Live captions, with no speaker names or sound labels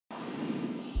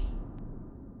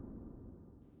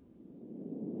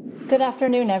Good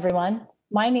afternoon, everyone.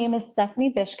 My name is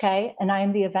Stephanie Bishke, and I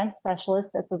am the event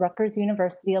specialist at the Rutgers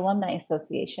University Alumni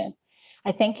Association.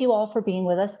 I thank you all for being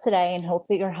with us today and hope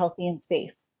that you're healthy and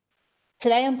safe.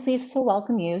 Today, I'm pleased to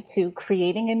welcome you to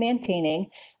Creating and Maintaining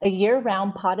a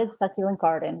Year-Round Potted Succulent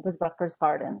Garden with Rutgers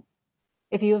Gardens.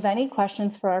 If you have any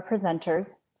questions for our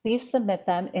presenters, please submit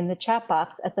them in the chat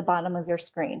box at the bottom of your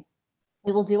screen.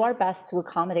 We will do our best to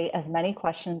accommodate as many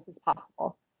questions as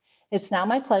possible. It's now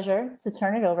my pleasure to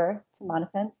turn it over to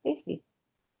Monica and Stacy.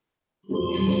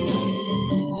 Hello,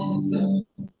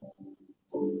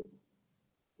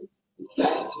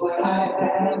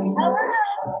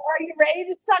 are you ready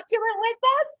to succulent with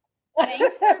us?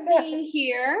 Thanks for being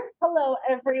here. Hello,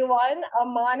 everyone.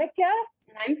 I'm Monica.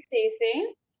 And I'm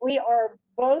Stacy. We are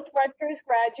both Rutgers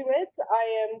graduates.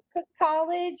 I am Cook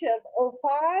College of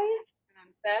 '05. And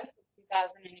I'm SEBS of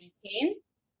 2018.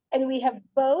 And we have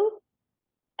both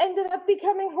ended up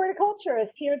becoming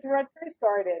horticulturists here at the Rutgers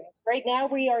Gardens. Right now,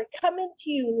 we are coming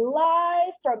to you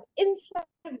live from inside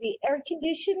of the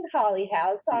air-conditioned Holly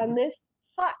House on this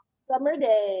hot summer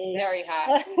day. Very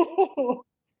hot.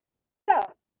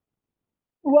 So,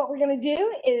 what we're going to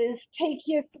do is take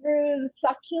you through the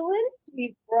succulents.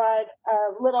 We've brought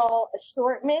a little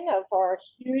assortment of our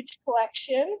huge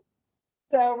collection.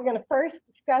 So, we're going to first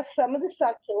discuss some of the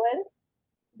succulents.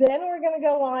 Then we're going to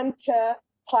go on to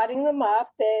potting them up,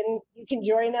 and you can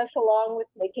join us along with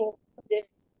making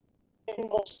and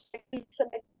we'll show you some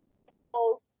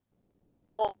examples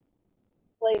of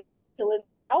like succulent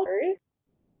powders.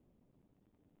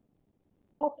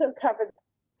 Also covered.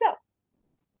 So,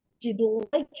 if you'd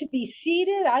like to be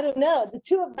seated, I don't know. The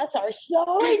two of us are so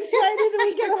excited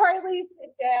we can hardly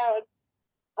sit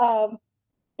down.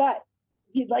 But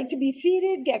if you'd like to be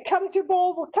seated, get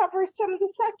comfortable. We'll cover some of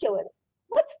the succulents.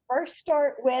 Let's first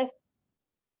start with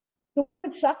the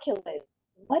word succulent.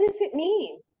 What does it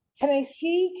mean? Can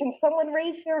someone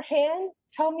raise their hand?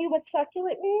 Tell me what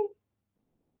succulent means?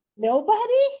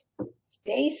 Nobody?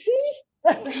 Stacy?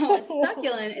 No, a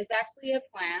succulent is actually a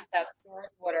plant that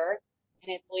stores water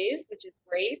in its leaves, which is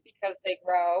great because they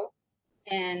grow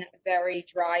in very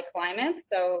dry climates.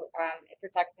 So it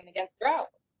protects them against drought.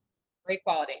 Great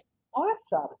quality.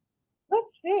 Awesome.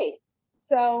 Let's see.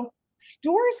 So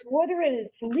stores water in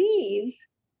its leaves.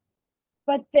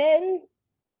 But then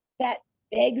that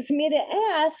begs me to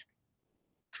ask,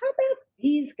 how about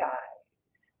these guys?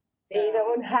 They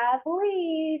don't have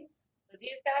leaves. So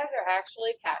these guys are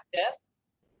actually cactus,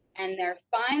 and their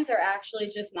spines are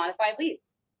actually just modified leaves.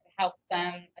 It helps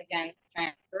them against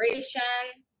transpiration,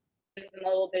 gives them a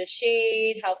little bit of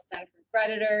shade, helps them from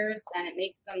predators, and it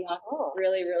makes them look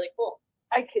really, really cool.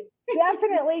 I could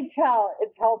definitely tell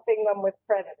it's helping them with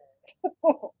predators.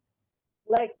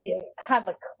 Like have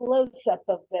a close-up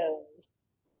of those.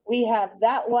 We have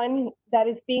that one that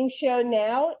is being shown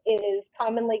now. It is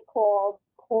commonly called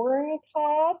corn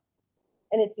cob,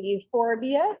 and it's a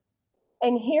euphorbia.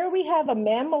 And here we have a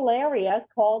mammillaria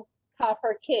called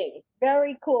copper king.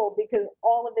 Very cool because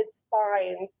all of its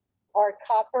spines are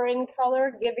copper in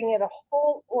color, giving it a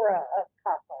whole aura of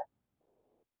copper.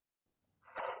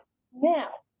 Now,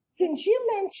 since you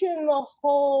mentioned the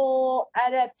whole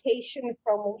adaptation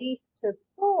from leaf to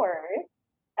thorn,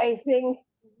 I think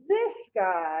this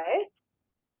guy,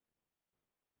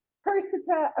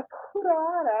 Persita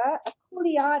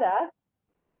aculeata,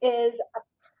 is a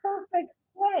perfect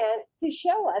plant to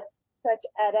show us such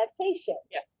adaptation.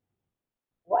 Yes.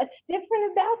 What's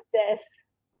different about this?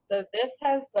 So this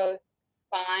has both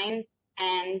spines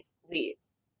and leaves.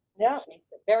 Yeah. Which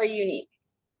makes it very unique.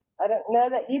 I don't know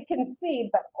that you can see,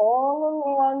 but all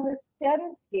along the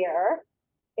stems here,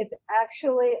 it's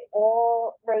actually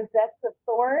all rosettes of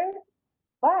thorns,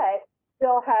 but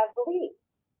still have leaves.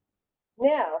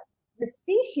 Now, the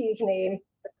species name,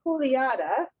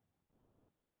 aculeata,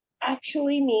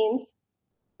 actually means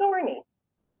thorny.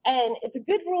 And it's a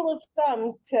good rule of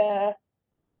thumb to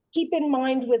keep in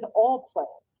mind with all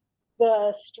plants.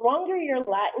 The stronger your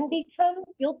Latin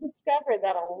becomes, you'll discover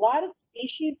that a lot of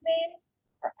species names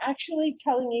are actually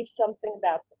telling you something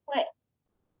about the plant.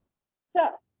 So,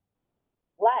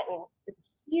 Latin is a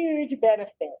huge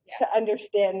benefit to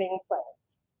understanding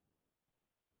plants.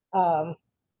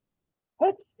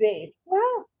 Let's see.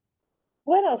 Well,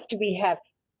 what else do we have?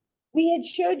 We had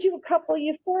showed you a couple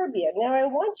euphorbia. Now, I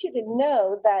want you to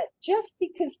know that just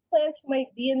because plants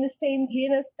might be in the same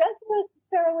genus doesn't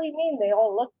necessarily mean they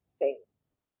all look the same.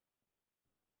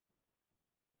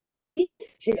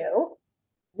 These two,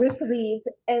 with leaves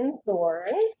and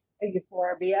thorns, a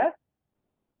euphorbia.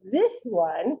 This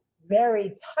one,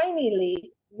 very tiny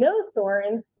leaf, no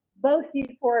thorns, both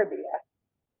euphorbia.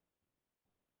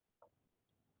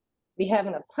 We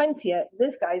haven't a punt yet.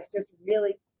 This guy's just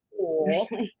really cool.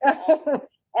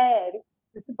 And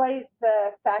despite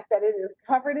the fact that it is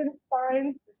covered in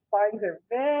spines, the spines are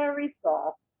very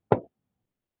soft. The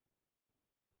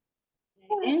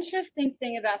interesting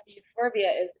thing about the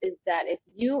euphorbia is that if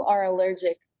you are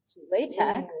allergic to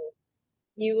latex,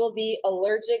 you will be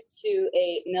allergic to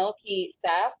a milky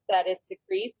sap that it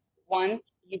secretes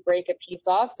once you break a piece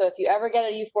off. So if you ever get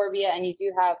a euphorbia and you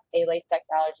do have a latex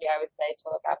allergy, I would say to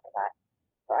look out for that.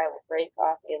 So I will break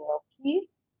off a little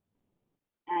piece,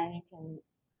 and you can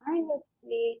kind of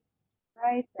see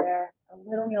right there a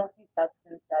little milky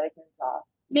substance that it gives off.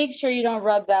 Make sure you don't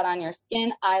rub that on your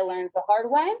skin. I learned the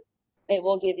hard way. It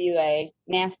will give you a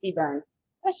nasty burn.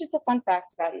 That's just a fun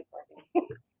fact about euphorbia.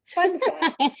 Fun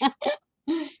fact.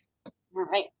 All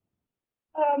right.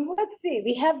 Let's see.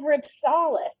 We have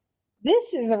Ripsalis.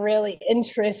 This is a really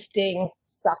interesting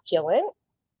succulent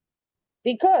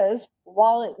because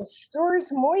while it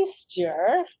stores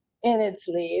moisture in its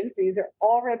leaves, these are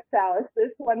all Ripsalis.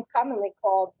 This one's commonly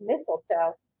called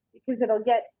mistletoe because it'll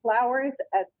get flowers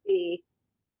at the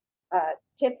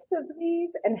tips of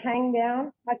these and hang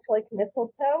down, much like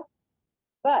mistletoe.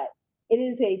 But it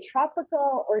is a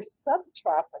tropical or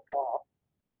subtropical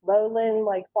lowland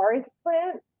like forest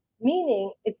plant,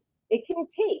 meaning it can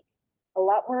take a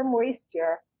lot more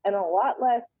moisture and a lot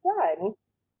less sun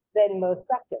than most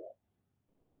succulents.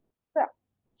 So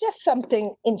just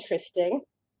something interesting.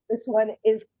 This one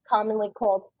is commonly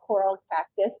called coral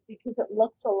cactus because it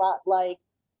looks a lot like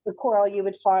the coral you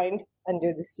would find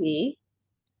under the sea.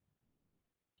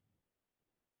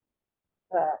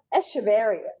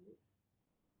 Echeverrias,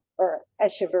 or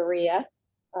echeveria,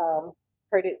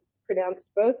 heard it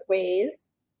pronounced both ways.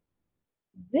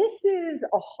 This is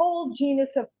a whole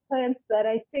genus of plants that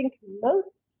I think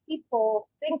most people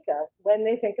think of when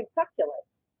they think of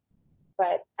succulents.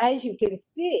 But as you can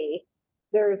see,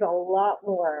 there's a lot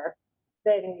more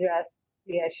than just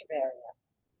the echeveria.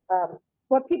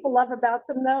 What people love about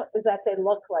them, though, is that they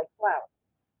look like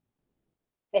flowers.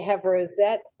 They have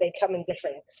rosettes. They come in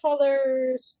different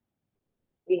colors.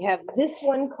 We have this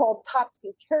one called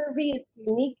topsy-turvy. It's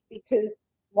unique because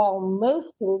while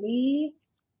most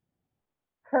leaves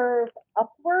curve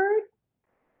upward,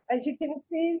 as you can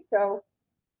see, so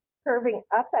curving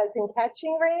up as in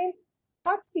catching rain,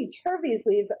 topsy-turvy's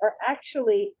leaves are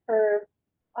actually curved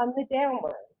on the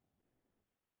downward.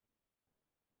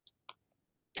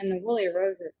 And the woolly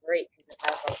rose is great because it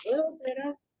has a little bit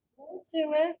of wool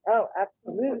to it. Oh,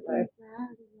 absolutely.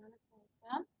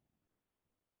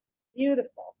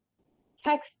 Beautiful.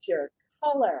 Texture,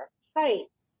 color,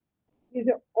 heights. These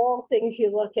are all things you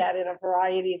look at in a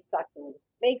variety of succulents.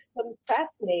 Makes them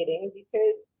fascinating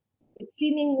because it's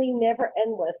seemingly never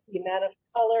endless, the amount of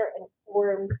color and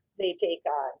forms they take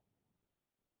on.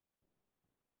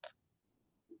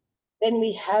 Then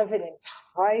we have an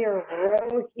entire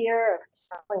row here of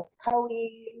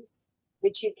kalanchoes,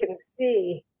 which you can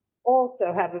see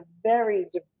also have a very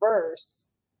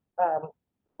diverse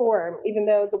form, even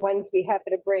though the ones we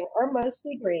happen to bring are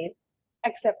mostly green,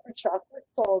 except for chocolate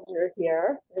soldier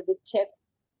here, or the tips.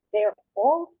 They are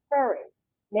all furry.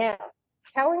 Now,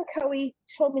 kalanchoe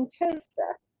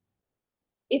tomentosa,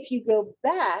 if you go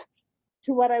back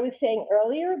to what I was saying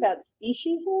earlier about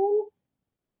species names,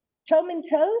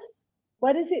 tomentose,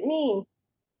 what does it mean?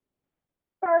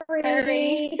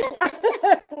 Furry.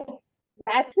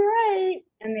 That's right.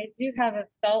 And they do have a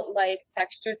felt-like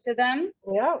texture to them.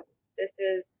 Yeah. This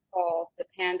is called the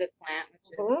panda plant,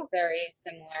 which is very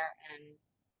similar. And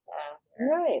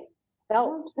right.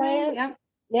 Felt plant. Yep.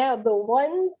 Now, the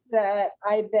ones that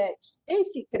I bet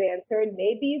Stacy could answer, and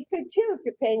maybe you could too, if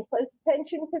you're paying close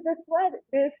attention to this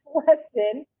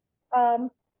lesson,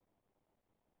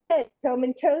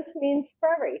 tomentose means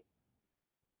furry.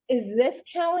 Is this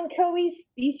kalanchoe's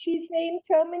species name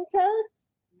tomentose?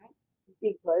 No.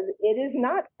 Because it is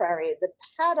not furry. The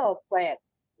paddle plant,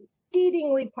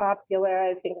 exceedingly popular.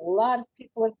 I think a lot of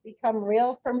people have become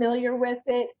real familiar with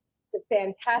it. It's a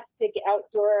fantastic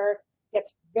outdoor,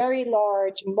 gets very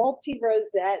large,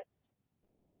 multi-rosettes.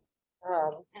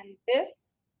 And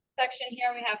this section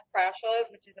here, we have crassulas,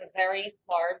 which is a very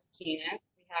large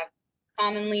genus. We have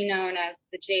commonly known as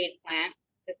the jade plant.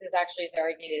 This is actually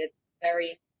variegated. It's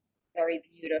very, very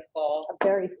beautiful. A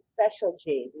very special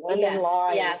jade. One in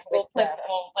line. Yes, with we'll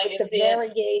the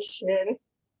variegation.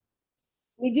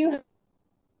 We do have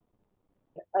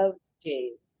of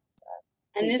jades.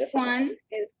 And this one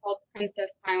is called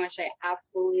Princess Pine, which I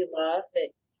absolutely love.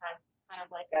 It has kind of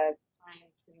like a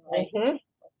pine tree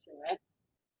look to it.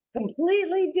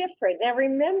 Completely different. Now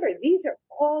remember, these are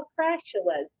all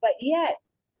crassulas, but yet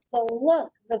the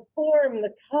look, the form,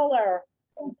 the color,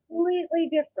 completely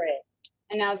different.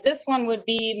 And now this one would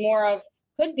be more of,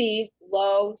 could be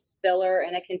low spiller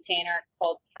in a container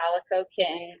called Calico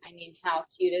Kitten. I mean, how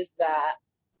cute is that?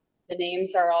 The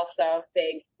names are also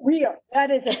big.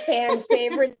 That is a fan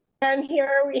favorite down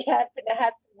here. We happen to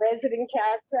have some resident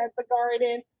cats at the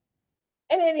garden.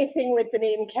 And anything with the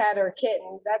name cat or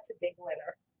kitten, that's a big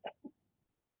winner.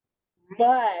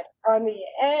 But on the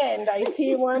end, I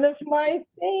see one of my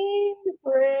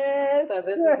favorites. So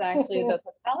this is actually the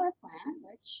propeller plant,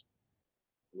 which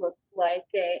looks like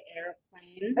an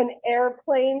airplane. An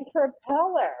airplane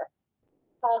propeller.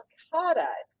 Falcata.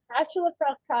 It's Cratula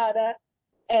falcata.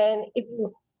 And if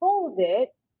you hold it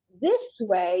this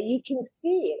way, you can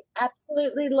see it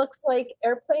absolutely looks like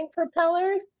airplane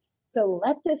propellers. So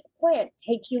let this plant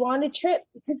take you on a trip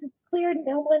because it's clear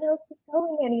no one else is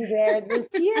going anywhere this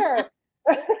year.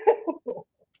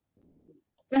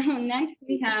 So next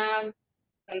we have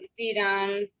some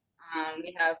sedums.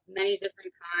 We have many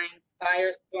different kinds.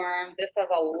 Firestorm. This has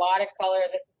a lot of color.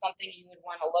 This is something you would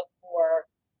want to look for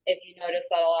if you notice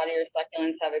that a lot of your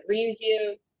succulents have a green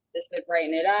hue. This would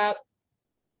brighten it up.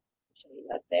 Show you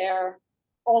that there.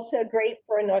 Also great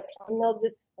for an autumnal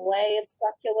display of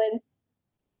succulents.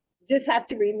 Just have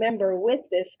to remember with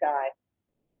this guy,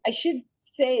 I should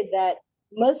say that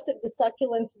most of the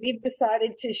succulents we've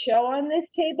decided to show on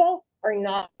this table are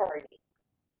not hardy.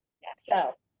 Yes.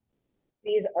 So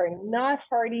these are not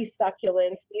hardy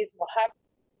succulents. These will have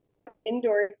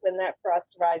indoors when that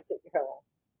frost arrives at your home.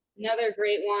 Another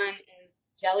great one is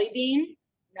Jelly Bean.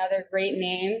 Another great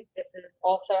name. This is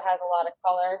also has a lot of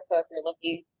color. So if you're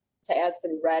looking to add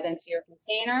some red into your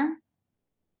container,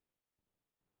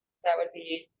 that would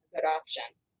be a good option.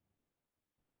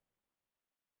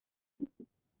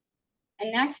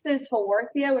 And next is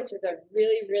Haworthia, which is a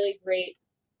really, really great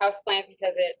houseplant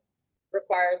because it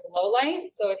requires low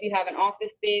light. So if you have an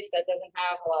office space that doesn't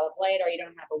have a lot of light or you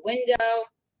don't have a window,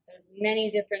 there's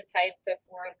many different types of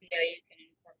Haworthia you can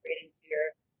incorporate into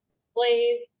your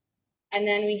displays. And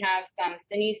then we have some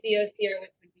Senecio here,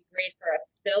 which would be great for a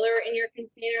spiller in your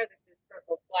container. This is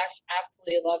Purple Flesh.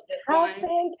 Absolutely love this How one.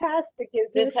 fantastic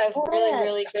is this? This has plant? really,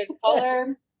 really good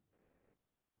color.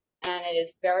 And it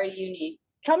is very unique.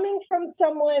 Coming from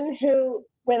someone who,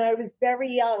 when I was very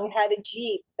young, had a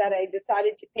Jeep that I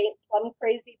decided to paint plum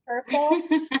crazy purple.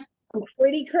 I'm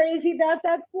pretty crazy about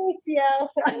that Senecio.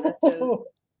 And this is a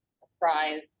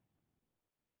prize.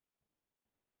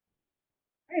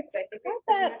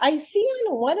 That I see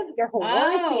on one of your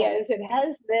Haworthias, it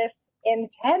has this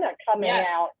antenna coming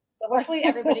out. So hopefully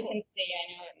everybody can see. I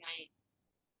know it might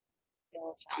be a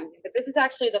little challenging, but this is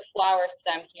actually the flower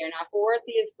stem here. Now,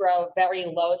 Haworthias grow very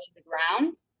low to the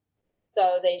ground.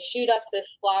 So they shoot up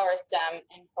this flower stem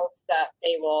in hopes that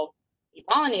they will be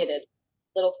pollinated.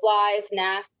 Little flies,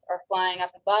 gnats are flying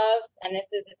up above, and this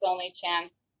is its only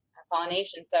chance at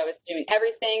pollination. So it's doing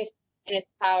everything in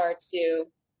its power to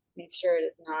make sure it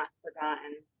is not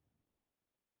forgotten.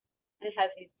 And it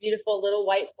has these beautiful little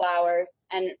white flowers,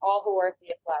 and all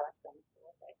Haworthia flower stems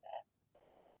look like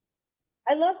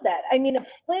that. I love that. I mean, a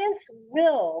plant's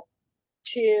will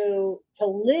to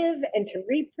live and to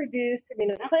reproduce. I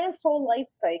mean, a plant's whole life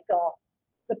cycle,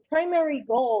 the primary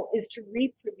goal is to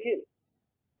reproduce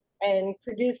and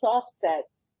produce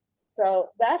offsets. So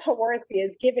that Haworthia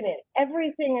has given it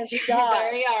everything it's got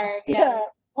Very hard, to yes.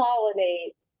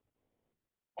 pollinate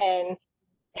and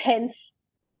hence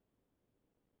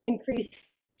increase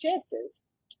chances.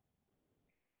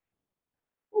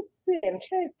 Let's see, I'm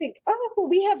trying to think. Oh, well,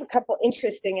 we have a couple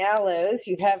interesting aloes.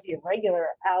 You have your regular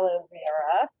aloe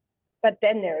vera, but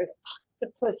then there's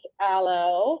octopus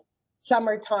aloe.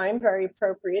 Summertime, very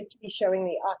appropriate to be showing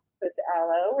the octopus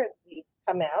aloe where the leaves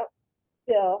come out.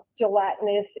 Still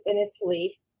gelatinous in its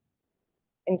leaf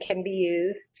and can be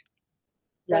used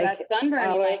For like that sunburn you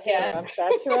aloe might get. vera.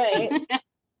 That's right.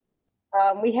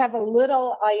 We have a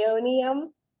little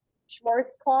Ionium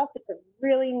Schwarzkopf. It's a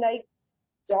really nice,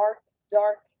 dark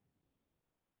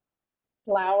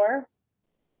flower.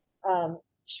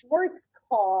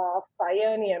 Schwarzkopf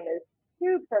Ionium is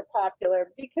super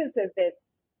popular because of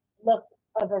its look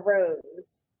of a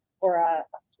rose or a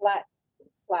flat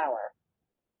flower.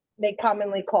 They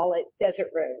commonly call it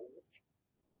desert rose.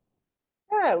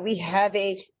 We have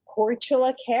a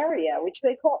Portulacaria, which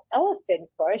they call elephant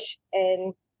bush,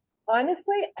 and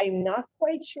honestly, I'm not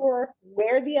quite sure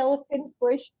where the elephant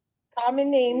bush common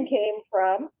name came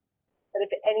from, but if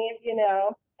any of you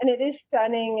know, and it is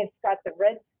stunning. It's got the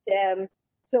red stem.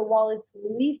 So while its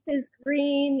leaf is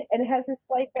green and has a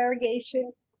slight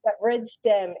variegation, that red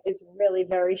stem is really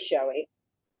very showy.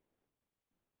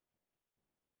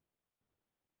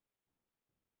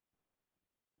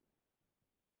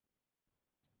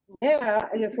 Now,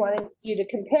 I just wanted you to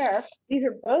compare. These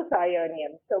are both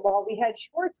Ioniums. So while we had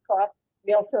Schwarzkopf,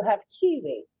 we also have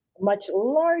kiwi, a much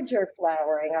larger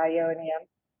flowering Ionium,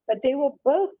 but they will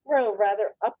both grow rather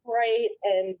upright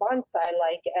and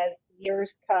bonsai-like as the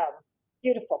years come.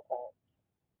 Beautiful plants.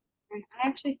 And I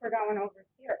actually forgot one over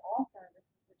here also. This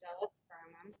is the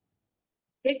Gelspermum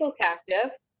pickle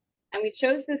cactus. And we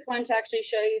chose this one to actually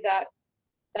show you that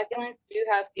succulents do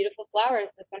have beautiful flowers.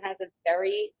 This one has a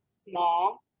very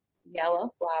small yellow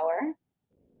flower.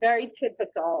 Very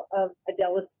typical of a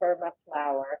Adelosperma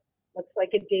flower. Looks like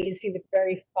a daisy with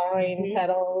very fine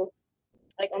petals.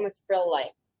 Like almost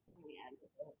frill-like.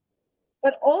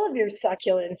 But all of your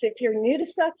succulents, if you're new to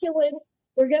succulents,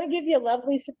 we're going to give you a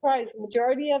lovely surprise. The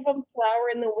majority of them flower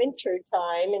in the winter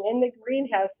time, and in the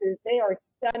greenhouses, they are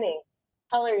stunning.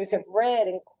 Colors of red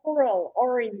and coral,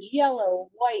 orange, yellow,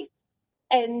 white,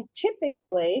 and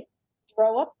typically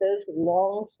throw up those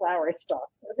long flower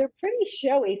stalks. So they're pretty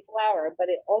showy flower, but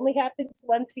it only happens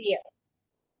once a year.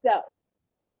 So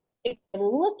if you're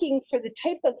looking for the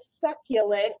type of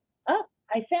succulent, oh,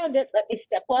 I found it. Let me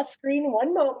step off screen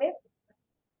one moment.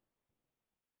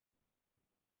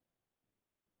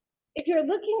 If you're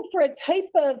looking for a type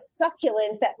of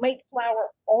succulent that might flower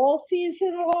all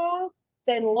season long,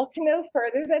 then look no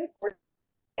further than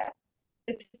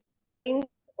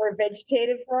or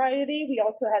vegetative variety. We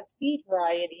also have seed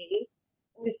varieties,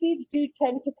 and the seeds do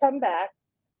tend to come back.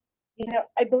 You know,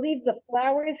 I believe the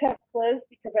flowers have closed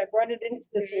because I brought it into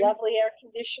this lovely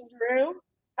air-conditioned room,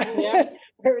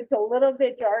 where it's a little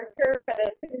bit darker, but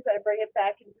as soon as I bring it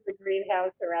back into the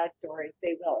greenhouse or outdoors,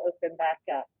 they will open back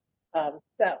up.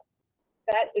 So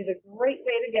that is a great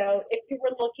way to go if you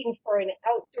were looking for an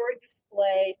outdoor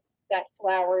display that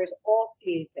flowers all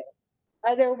season.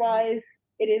 Otherwise,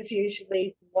 it is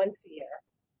usually once a year.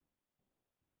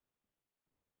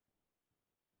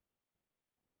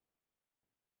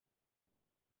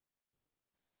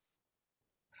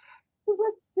 So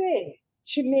let's see.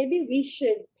 Maybe we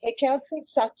should pick out some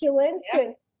succulents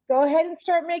and go ahead and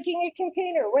start making a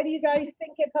container. What do you guys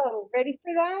think at home? Ready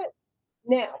for that?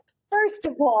 Now, first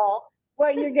of all,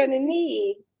 what you're going to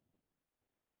need,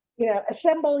 you know,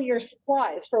 assemble your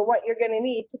supplies for what you're going to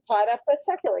need to pot up a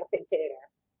succulent container.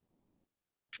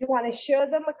 You want to show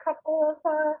them a couple of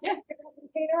different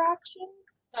container options?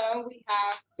 So we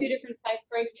have two different types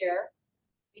right here.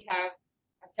 We have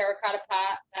a terracotta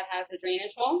pot that has a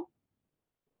drainage hole.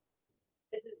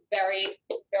 This is very,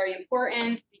 very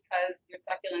important because your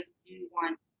succulents do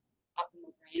want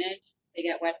optimal drainage. They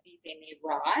get wet feet, they may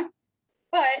rot.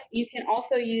 But you can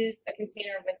also use a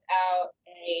container without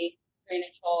a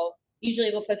drainage hole.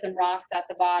 Usually we'll put some rocks at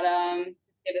the bottom to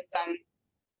give it some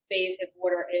space if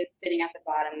water is sitting at the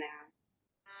bottom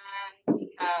there.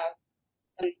 We have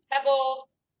some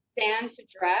pebbles, sand to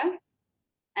dress,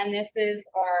 and this is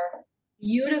our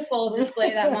beautiful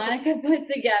display that Monica put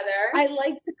together. I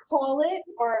like to call it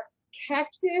our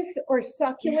cactus or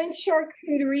succulent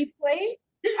charcuterie plate.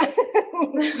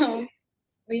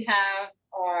 We have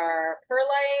our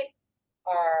perlite,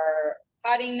 our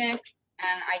potting mix,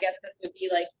 and I guess this would be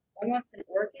like almost an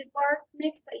orchid bark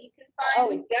mix that you can find.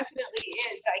 Oh, it definitely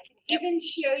is. I can even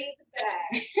show you the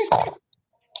bag.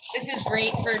 This is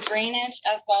great for drainage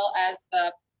as well as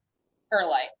the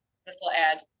perlite. This will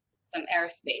add some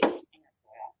airspace in your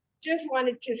soil. Just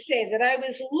wanted to say that I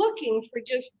was looking for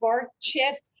just bark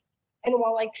chips, and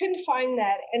while I couldn't find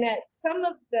that, and at some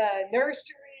of the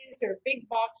nurseries or big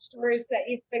box stores that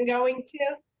you've been going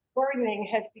to, gardening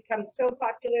has become so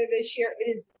popular this year, it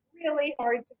is really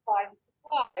hard to find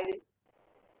supplies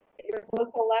at your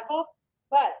local level,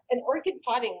 but an orchid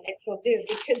potting mix will do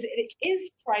because it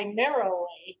is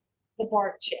primarily the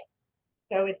bark chip.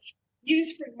 So it's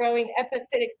used for growing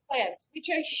epiphytic plants, which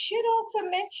I should also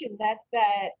mention that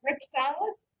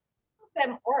Ripsalis,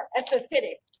 them are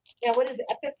epiphytic. Now, what does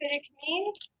epiphytic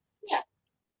mean?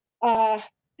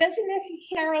 Doesn't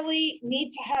necessarily need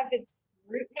to have its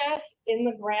root mass in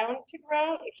the ground to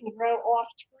grow. It can grow off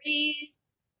trees.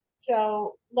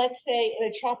 So let's say in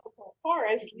a tropical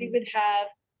forest, we would have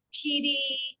peaty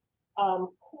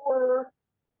core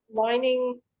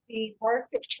lining the bark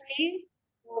of trees.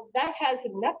 Well, that has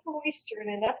enough moisture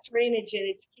and enough drainage in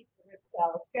it to keep the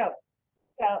Ripsalis going.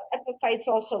 So epiphytes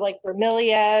also like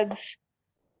bromeliads,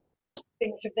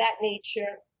 things of that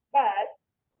nature. But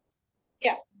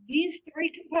yeah, these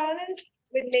three components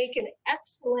would make an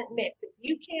excellent mix. If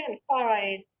you can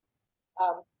find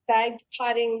bagged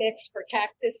potting mix for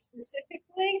cactus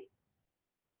specifically,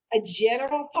 a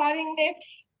general potting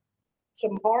mix,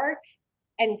 some bark,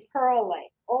 and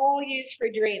perlite, all used for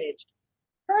drainage.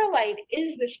 Perlite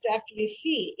is the stuff you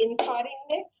see in potting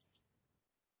mix.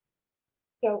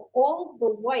 So all of the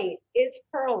white is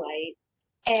perlite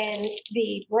and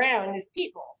the brown is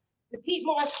peat moss. The peat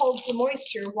moss holds the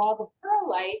moisture while the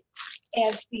perlite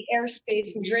adds the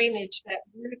airspace and drainage that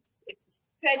roots, it's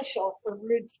essential for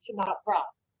roots to not rot.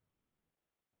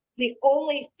 The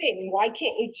only thing, why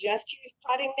can't you just use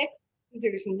potting mix? Because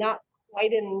there's not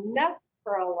quite enough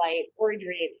perlite or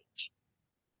drainage.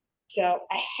 So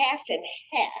a half and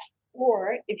half,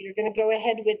 or if you're going to go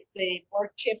ahead with the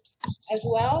bark chips as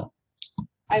well,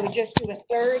 I would just do a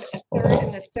third,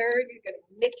 and a third. You're going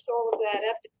to mix all of that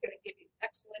up. It's going to give you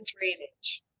excellent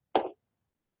drainage.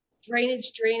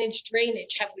 Drainage, drainage,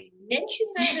 drainage. Have we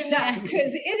mentioned that enough?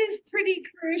 Because it is pretty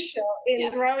crucial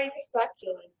in growing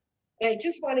succulents. And I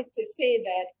just wanted to say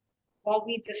that while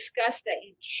we discussed that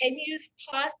you can use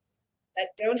pots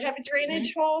that don't have a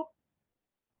drainage hole,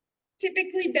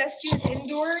 typically best used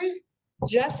indoors,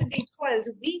 just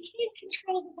because we can't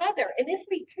control the weather. And if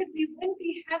we could, we wouldn't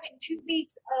be having 2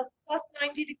 weeks of plus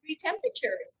 90-degree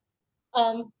temperatures.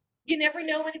 You never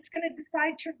know when it's going to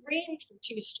decide to rain for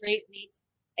 2 straight weeks.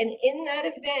 And in that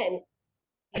event,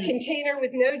 a container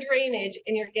with no drainage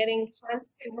and you're getting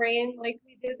constant rain like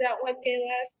we did that one day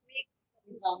last week,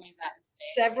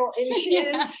 several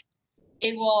inches.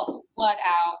 It will flood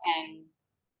out and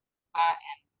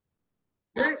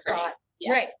root rot.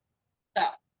 Yeah. Right. So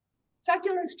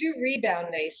Succulents do rebound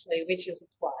nicely, which is a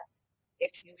plus.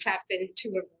 If you happen to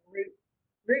have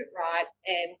root rot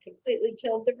and completely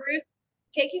killed the roots,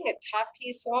 taking a top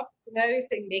piece off is another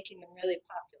thing making them really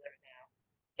popular now.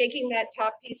 Taking that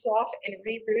top piece off and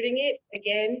rerooting it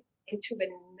again into a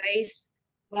nice,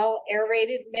 well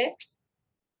aerated mix,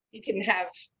 you can have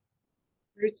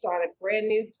roots on a brand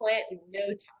new plant in no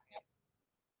time.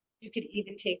 You could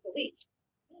even take the leaf.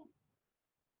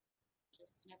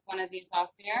 just snip one of these off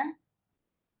here.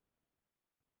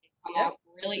 They come off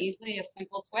really easily, a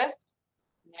simple twist.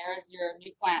 And there's your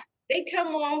new plant. They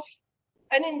come off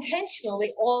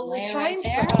unintentionally all the time Right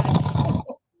there. for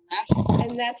us.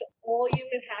 And that's all you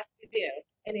would have to do.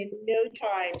 And in no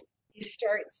time, you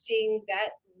start seeing that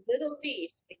little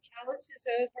leaf. It calluses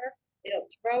over. It'll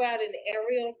throw out an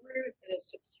aerial root. It'll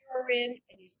secure in,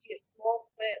 and you see a small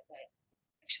plantlet.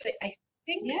 Actually, I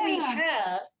think we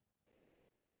have.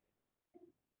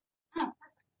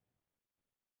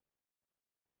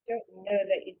 Don't know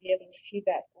that you'd be able to see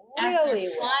that really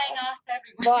well. Flying off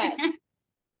everywhere.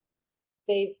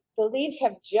 But the leaves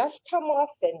have just come off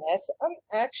in this. I'm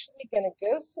actually going to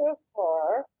go so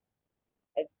far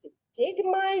as to dig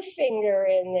my finger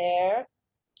in there.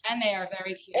 And they are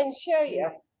very cute. And show you.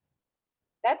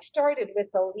 That started with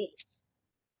a leaf.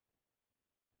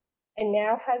 And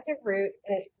now has a root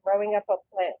and is throwing up a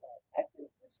plantlet. That's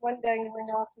this one dangling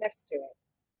off next to it.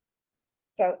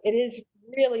 So it is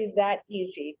really that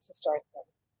easy to start them.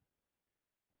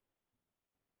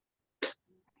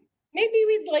 Maybe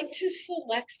we'd like to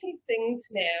select some things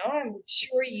now. I'm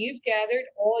sure you've gathered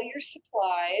all your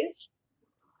supplies.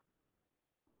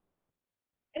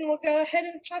 And we'll go ahead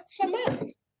and pot some up.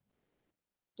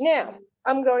 Now,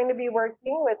 I'm going to be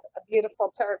working with a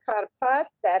beautiful terracotta pot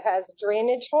that has a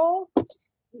drainage hole.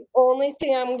 The only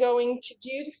thing I'm going to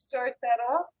do to start that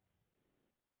off,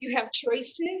 you have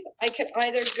choices. I can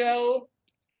either go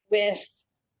with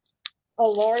a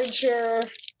larger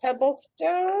pebble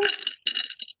stone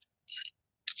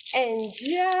and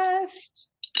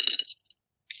just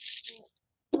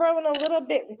throw in a little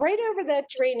bit right over that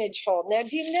drainage hole. Now,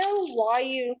 do you know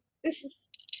why this is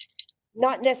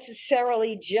not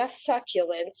necessarily just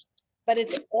succulents, but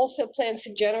it's also plants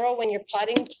in general. When you're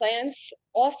potting plants,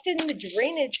 often the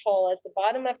drainage hole at the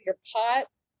bottom of your pot,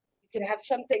 you can have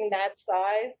something that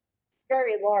size, it's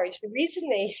very large. The reason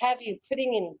they have you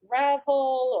putting in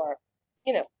gravel or,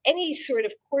 any sort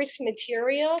of coarse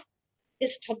material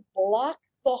is to block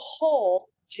the hole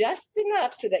just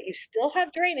enough so that you still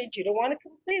have drainage. You don't want it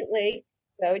completely,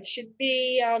 so it should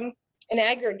be an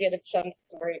aggregate of some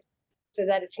sort, so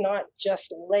that it's not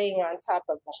just laying on top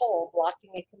of the hole,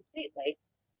 blocking it completely.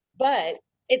 But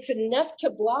it's enough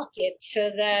to block it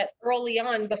so that early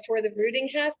on, before the rooting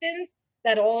happens,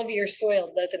 that all of your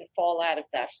soil doesn't fall out of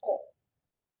that hole.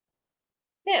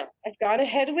 Now, I've gone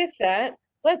ahead with that.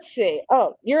 Let's see.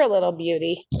 Oh, you're a little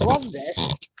beauty. Love this.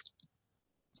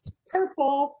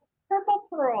 Purple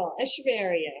pearl,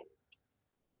 echeveria.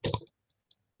 I'm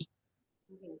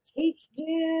going to take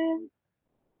him.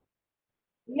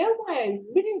 You know why I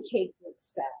wouldn't take good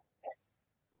salves?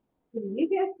 Can you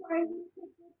guess why I wouldn't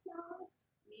take good salves?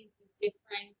 Needs a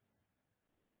different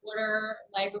water,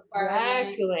 light requirement.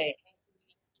 Exactly.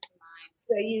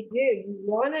 So you do. You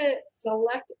want to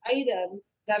select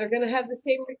items that are going to have the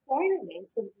same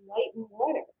requirements of light and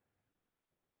water.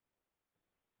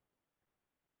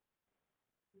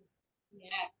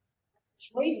 Yes.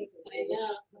 Choices. I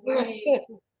know. Right.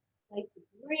 Like the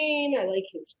green, I like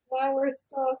his flower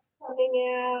stalks coming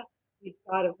out. We've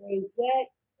got a rosette,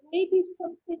 maybe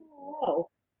something low.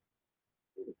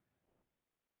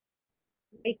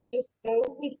 Might just go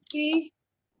with the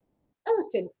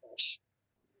elephant bush.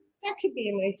 That could be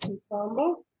a nice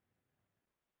ensemble.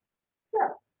 So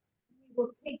we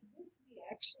will take this. We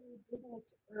actually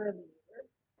didn't earlier.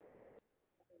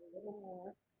 A little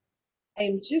more. I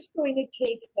am just going to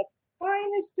take the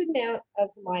finest amount of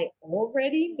my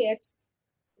already mixed.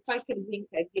 If I could wink,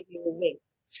 I'd give you a wink.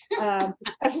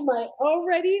 Of my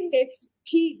already mixed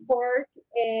peat bark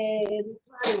and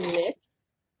potting mix,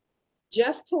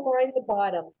 just to line the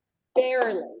bottom,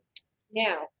 barely.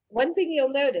 Now, one thing you'll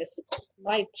notice,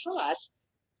 my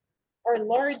pots are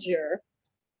larger,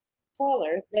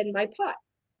 taller than my pot.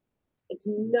 It's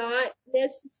not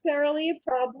necessarily a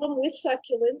problem with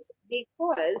succulents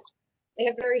because they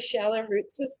have very shallow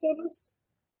root systems.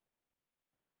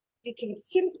 You can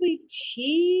simply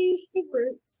tease the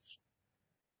roots.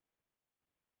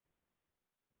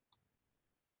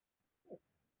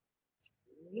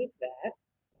 Leave that.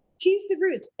 Tease the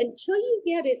roots until you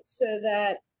get it so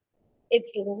that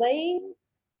it's laying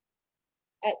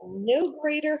at no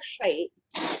greater height,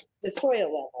 the soil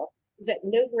level is at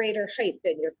no greater height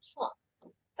than your pot.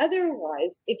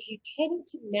 Otherwise, if you tend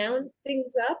to mound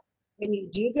things up when you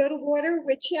do go to water,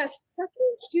 which yes,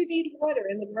 succulents do need water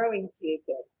in the growing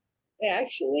season. They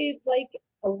actually like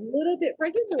a little bit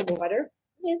regular water.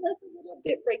 They like a little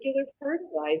bit regular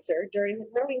fertilizer during the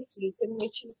growing season,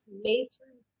 which is May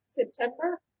through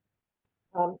September.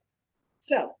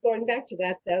 So going back to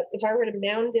that though, if I were to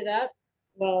mound it up,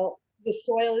 well, the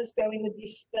soil is going to be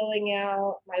spilling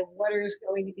out, my water is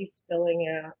going to be spilling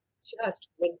out, just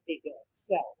wouldn't be good.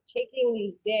 So taking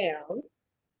these down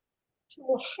to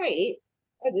a height,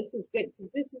 oh, this is good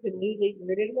because this is a newly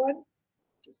rooted one,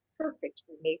 which is perfect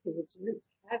for me because its roots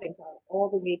haven't gone all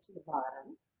the way to the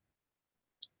bottom.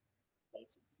 Like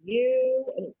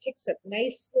you, and it picks up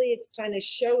nicely. It's kind of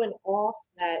showing off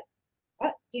that,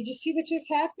 oh, did you see what just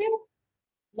happened?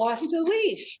 Lost a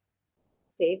leaf.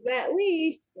 Save that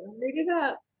leaf. Don't root it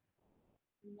up.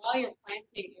 While you're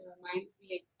planting, it reminds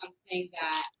me of something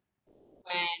that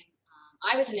when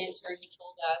I was an intern, you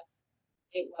told us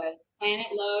it was plant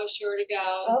it low, sure to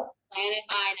go, plant it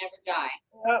high, never die.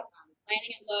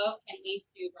 Planting it low can lead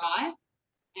to rot,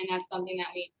 and that's something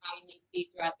that we commonly see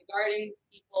throughout the gardens.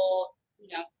 People,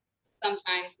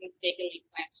 sometimes mistakenly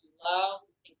plant too low,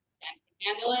 think the stem can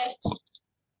handle it,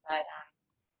 but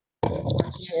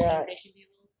they can be a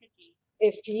little tricky.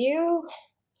 If you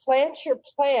plant your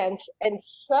plants and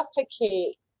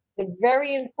suffocate the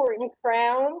very important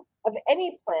crown of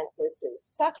any plant, this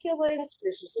is succulents,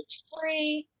 this is a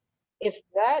tree, if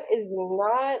that is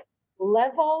not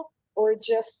level or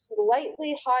just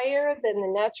slightly higher than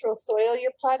the natural soil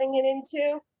you're potting it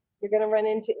into, you're going to run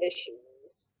into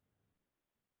issues.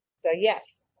 So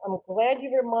yes, I'm glad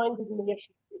you reminded me. If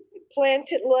you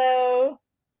plant it low,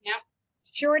 yep,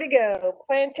 sure to go.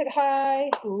 Plant it high,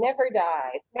 never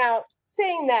die. Now,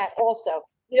 saying that also,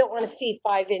 you don't want to see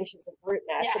 5 inches of root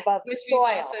mass above the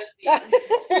soil.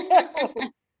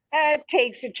 That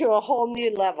takes it to a whole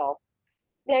new level.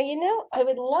 Now, I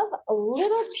would love a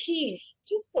little piece,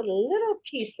 just a little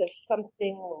piece of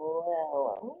something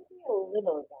low. Maybe a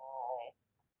little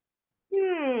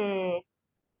guy.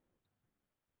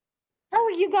 How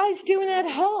are you guys doing at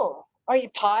home? Are you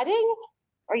potting?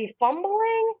 Are you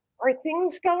fumbling? Are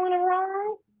things going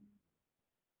awry?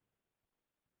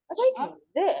 I like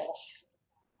this.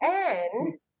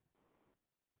 And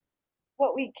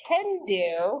what we can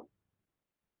do,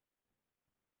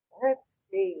 let's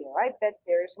see, I bet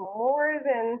there's more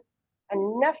than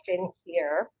enough in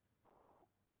here.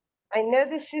 I know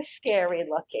this is scary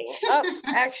looking. Oh,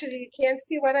 actually, you can't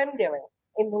see what I'm doing.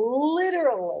 I'm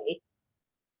literally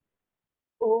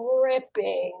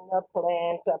ripping the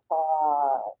plant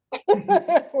apart.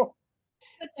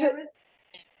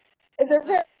 They're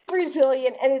very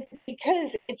resilient, and it's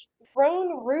because it's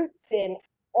thrown roots in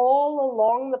all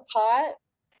along the pot.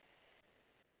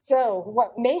 So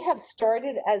what may have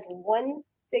started as one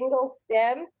single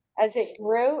stem, as it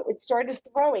grew, it started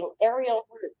throwing aerial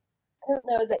roots. I don't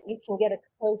know that you can get a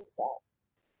close-up.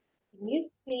 Can you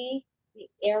see the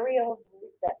aerial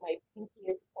root that my pinky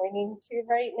is pointing to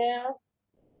right now?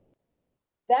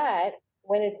 That,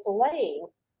 when it's laying,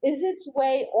 is its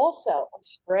way also of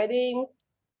spreading,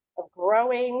 of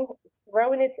growing. It's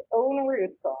throwing its own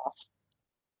roots off.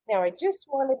 Now, I just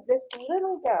wanted this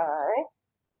little guy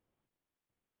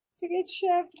to get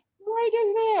shoved right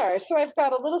in there. So I've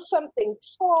got a little something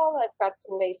tall. I've got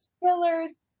some nice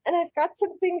fillers. and I've got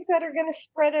some things that are going to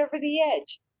spread over the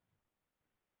edge.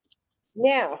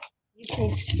 Now, you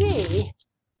can see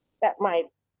that my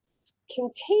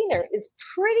container is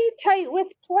pretty tight with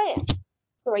plants.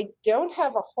 So I don't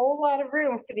have a whole lot of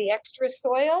room for the extra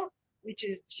soil, which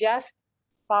is just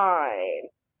fine.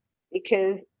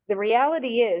 Because the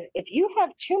reality is, if you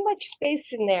have too much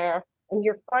space in there and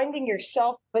you're finding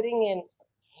yourself putting in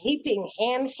heaping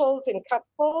handfuls and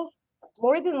cupfuls,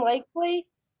 more than likely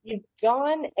you've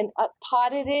gone and up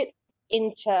potted it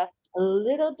into a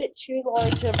little bit too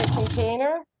large of a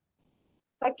container.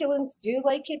 Succulents do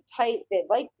like it tight, they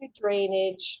like the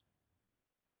drainage.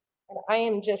 And I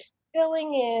am just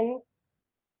filling in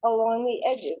along the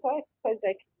edges. I suppose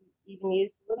I could even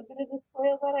use a little bit of the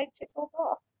soil that I tickled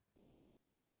off.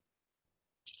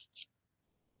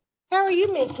 How are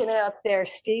you making out there,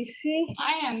 Stacy?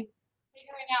 I am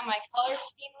figuring out my color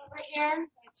scheme over here,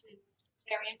 which is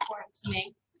very important to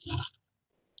me.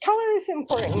 Color is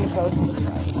important to both of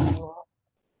us.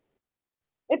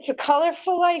 It's a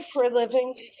colorful life we're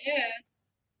living. It is.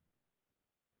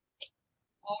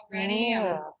 Already,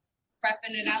 I'm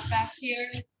prepping it up back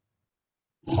here.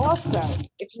 Also,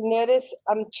 if you notice,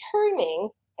 I'm turning,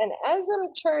 and as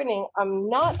I'm turning, I'm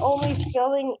not only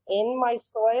filling in my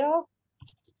soil,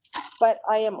 but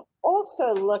I am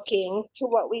also looking to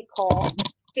what we call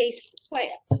face the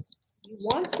plants. You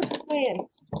want the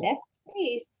plants best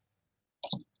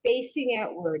facing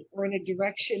outward or in a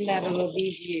direction that it will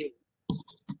be viewed.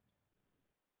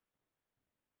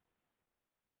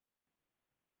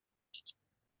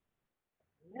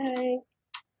 Nice.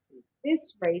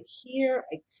 This right here,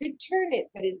 I could turn it,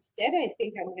 but instead I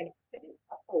think I'm going to put it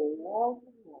up along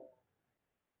the wall.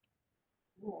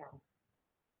 Now,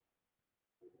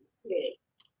 let's see.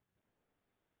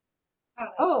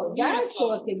 Oh, that's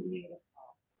looking beautiful.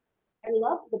 I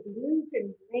love the blues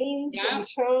and greens and tone.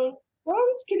 So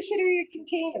always consider your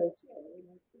container too when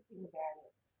you're thinking about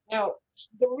it. Now,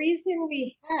 the reason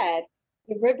we had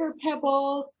the river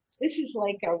pebbles, this is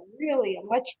like a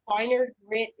much finer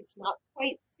grit. It's not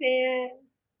quite sand.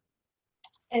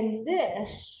 And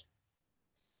this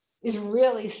is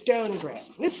really stone grit.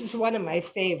 This is one of my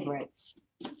favorites.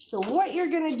 So what you're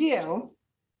going to do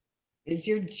is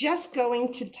you're just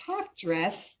going to top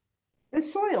dress the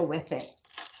soil with it.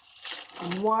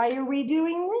 Why are we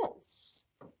doing this?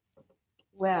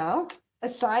 Well,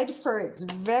 aside for its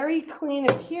very clean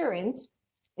appearance,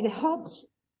 it helps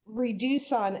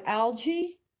reduce on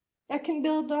algae that can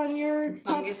build on your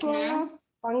topsoil,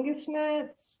 fungus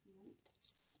gnats.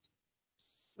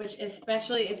 Which,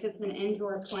 especially if it's an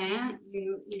indoor plant,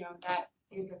 you know that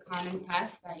is a common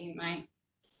pest that you might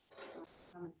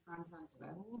come in contact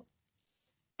with.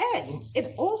 And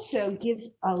it also gives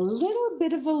a little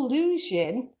bit of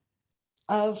illusion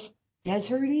of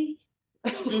deserty.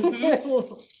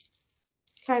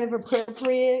 Kind of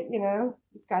appropriate, you know.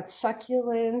 You've got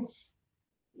succulents,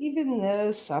 even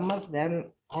though some of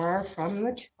them are from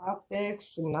the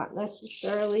tropics and not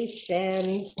necessarily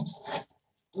sand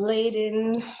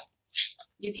laden.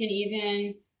 You can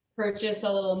even purchase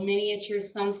a little miniature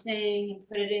something and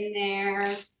put it in there.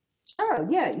 Oh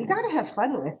yeah, you got to have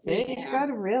fun with it. Yeah. You got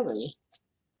to really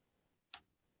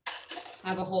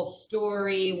have a whole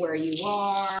story where you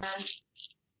are.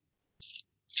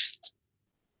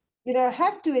 You know, I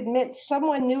have to admit,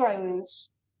 someone knew I was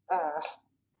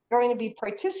going to be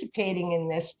participating in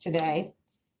this today.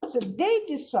 So they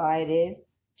decided to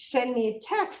send me a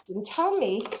text and tell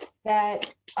me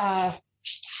that a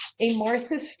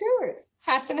Martha Stewart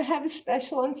happened to have a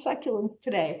special on succulents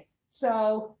today.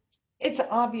 So it's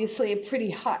obviously a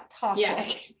pretty hot topic.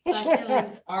 Yes,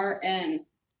 succulents are in.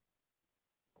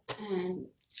 And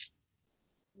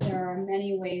there are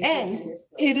many ways and you can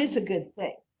display it them. is a good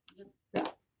thing. So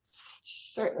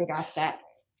certainly got that.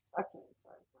 Succulents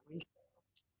are great.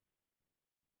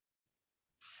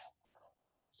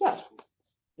 So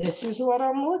this is what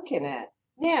I'm looking at.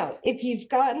 Now, if you've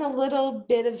gotten a little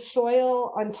bit of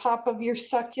soil on top of your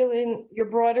succulent, your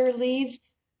broader leaves,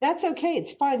 that's okay.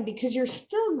 It's fine because you're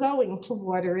still going to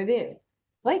water it in.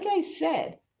 Like I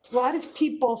said, a lot of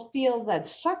people feel that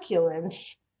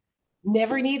succulents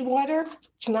never need water.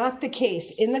 It's not the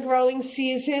case. In the growing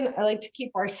season, I like to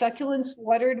keep our succulents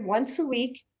watered once a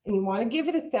week, and you want to give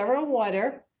it a thorough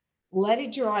water. Let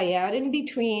it dry out in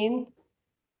between.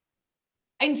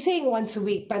 I'm saying once a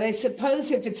week, but I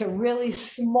suppose if it's a really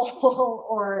small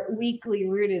or weakly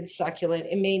rooted succulent,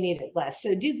 it may need it less.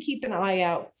 So do keep an eye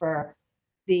out for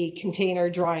the container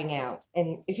drying out.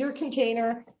 And if your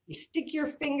container, you stick your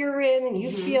finger in and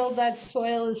you feel that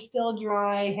soil is still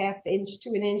dry, ½ inch to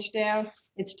an inch down,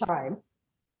 it's time.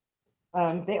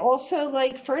 They also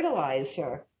like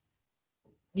fertilizer.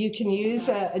 You can use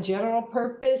a general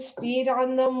purpose feed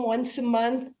on them once a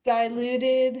month,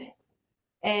 diluted,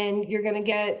 and you're going to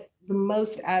get the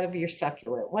most out of your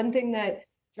succulent. One thing that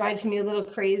drives me a little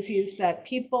crazy is that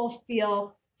people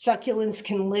feel succulents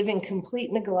can live in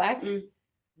complete neglect.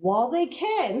 While they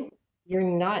can, you're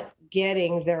not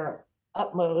getting their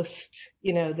utmost,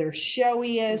 their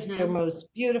showiest, their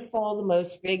most beautiful, the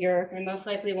most vigor. They most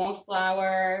likely won't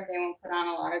flower. They won't put on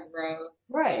a lot of growth.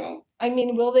 Right. So. I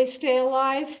mean, will they stay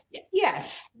alive?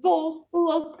 Yes, they'll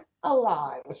look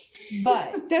alive.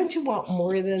 But don't you want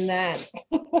more than that?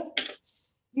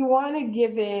 You want to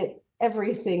give it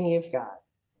everything you've got.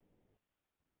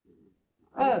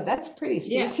 Oh, that's pretty.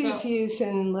 Stacy's using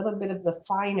a little bit of the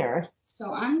finer.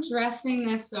 So I'm dressing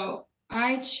this. So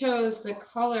I chose the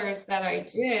colors that I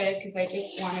did because I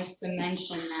just wanted to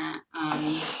mention that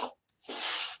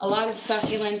a lot of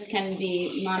succulents can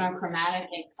be monochromatic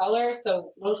in color.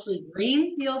 So mostly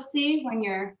greens you'll see when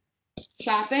you're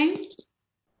shopping.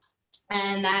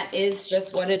 And that is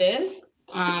just what it is.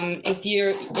 If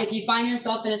you find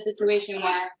yourself in a situation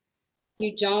where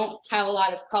you don't have a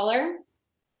lot of color,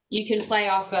 you can play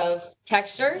off of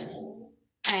textures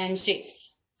and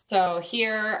shapes. So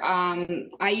here,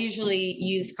 I usually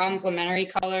use complementary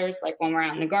colors, like when we're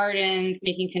out in the gardens,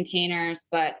 making containers,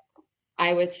 but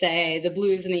I would say the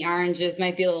blues and the oranges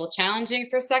might be a little challenging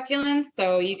for succulents.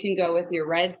 So you can go with your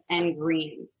reds and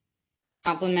greens.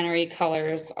 Complementary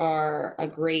colors are a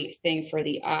great thing for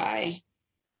the eye.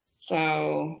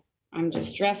 So I'm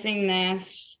just dressing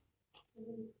this,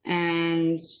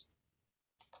 and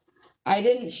I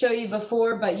didn't show you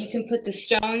before, but you can put the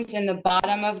stones in the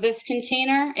bottom of this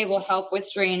container. It will help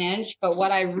with drainage. But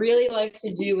what I really like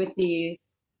to do with these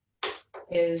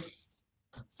is,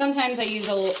 sometimes I use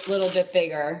a little bit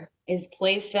bigger, is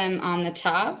place them on the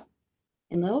top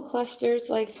in little clusters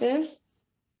like this.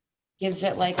 Gives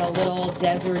it like a little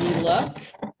deserty look.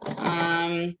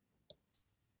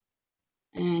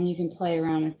 And you can play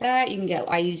around with that. You can get,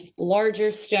 I use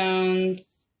larger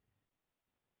stones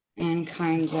and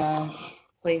kind of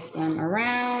place them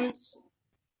around.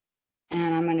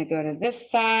 And I'm going to go to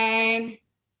this side.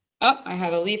 Oh, I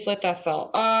have a leaflet that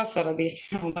fell off. That'll be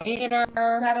later.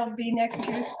 That'll be next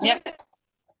year's. Yep.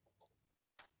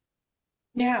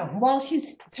 Now, while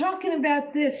she's talking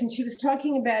about this and she was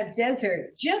talking about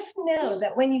desert, just know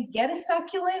that when you get a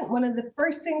succulent, one of the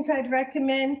first things I'd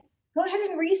recommend, go ahead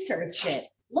and research it.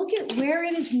 Look at where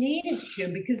it is native to,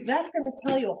 because that's going to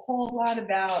tell you a whole lot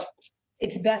about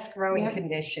its best growing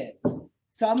conditions.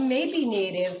 Some may be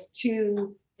native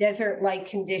to desert-like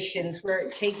conditions where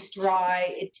it takes dry,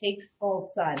 it takes full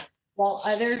sun, while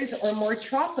others are more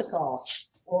tropical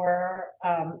or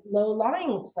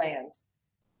low-lying plants.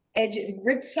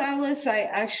 Ripsalis, I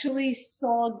actually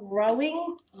saw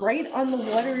growing right on the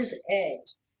water's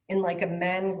edge in like a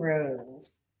mangrove.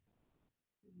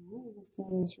 Some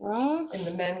of these rocks.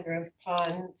 In the mangrove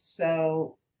pond,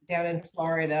 so down in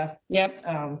Florida. Yep.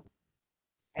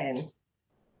 And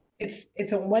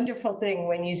it's a wonderful thing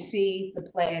when you see the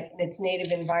plant in its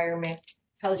native environment.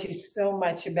 It tells you so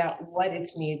much about what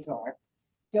its needs are.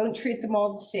 Don't treat them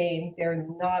all the same. They're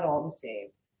not all the same.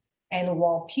 And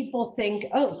while people think,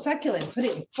 oh, succulent, put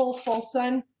it in full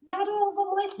sun, not all of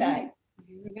them like that.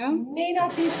 Here we go. You may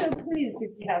not be so pleased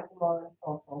if you have them all in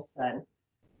full sun.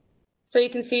 So you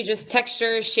can see just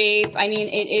texture, shape. I mean,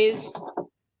 it is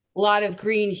a lot of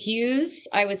green hues.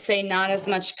 I would say not as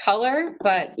much color,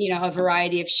 but, a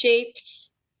variety of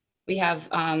shapes. We have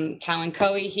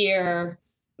kalanchoe here.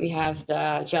 We have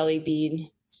the jelly bean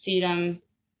sedum.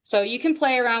 So you can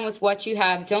play around with what you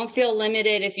have. Don't feel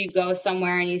limited if you go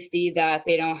somewhere and you see that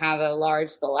they don't have a large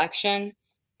selection,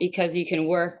 because you can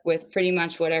work with pretty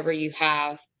much whatever you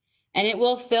have. And it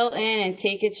will fill in and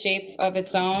take its shape of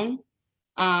its own.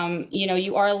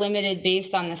 You are limited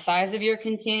based on the size of your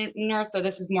container. So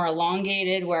this is more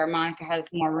elongated, where Monica has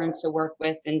more room to work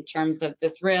with in terms of the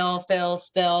thrill, fill,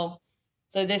 spill.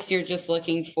 So this, you're just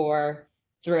looking for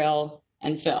thrill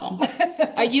and fill.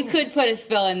 You could put a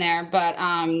spill in there, but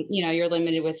you're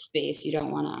limited with space. You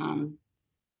don't want to.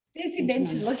 Stacy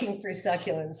mentioned looking for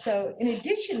succulents. So in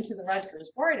addition to the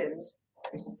Rutgers Gardens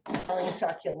selling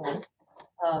succulents,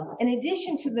 in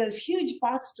addition to those huge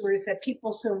box stores that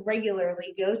people so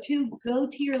regularly go to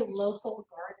your local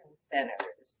garden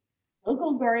centers.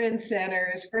 Local garden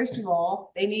centers, first of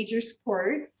all, they need your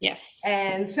support. Yes.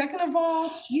 And second of all,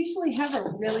 usually have a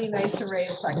really nice array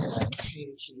of succulents for you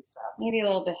to choose from. Maybe a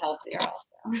little bit healthier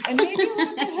also. And maybe a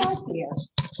little bit healthier.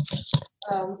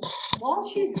 While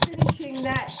she's finishing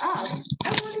that up,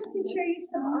 I wanted to show you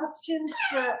some options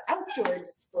for outdoor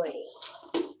displays.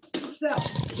 So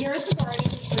here at the garden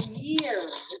for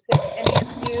years, if any of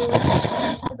you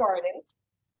Gardens,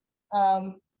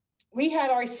 we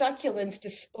had our succulents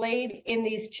displayed in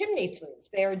these chimney flues.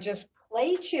 They are just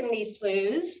clay chimney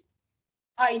flues,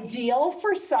 ideal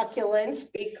for succulents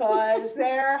because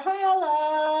they're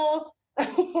hollow.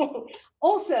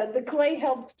 Also, the clay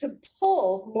helps to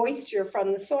pull moisture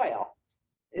from the soil,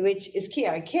 which is key.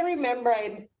 I can't remember,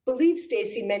 I believe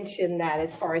Stacy mentioned that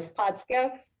as far as pots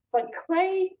go, but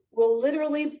clay will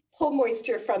literally pull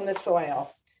moisture from the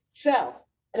soil. So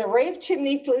an array of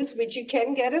chimney flues, which you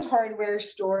can get at hardware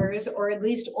stores or at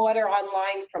least order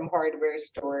online from hardware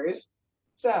stores.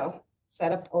 So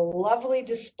set up a lovely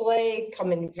display,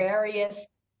 come in various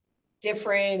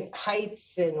different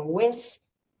heights and widths.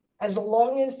 As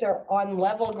long as they're on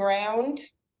level ground,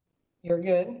 you're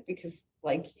good, because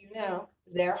like you know,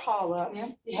 they're hollow. Yeah.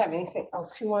 Do you have anything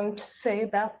else you wanted to say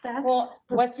about that? Well,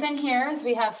 what's in here is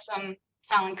we have some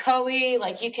kalanchoe,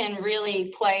 like you can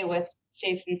really play with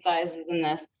shapes and sizes in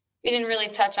this. We didn't really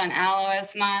touch on aloe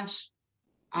as much.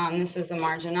 This is a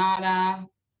marginata.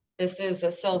 This is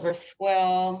a silver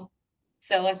squill,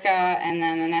 silica, and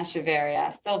then an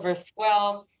echeveria. Silver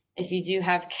squill, if you do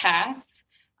have cats,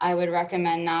 I would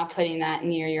recommend not putting that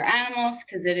near your animals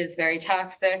because it is very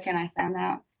toxic, and I found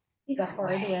out The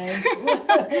hard way.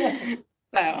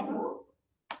 so.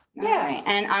 Yeah. All right.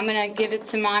 And I'm going to give it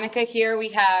to Monica here. We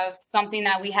have something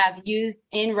that we have used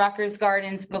in Rutgers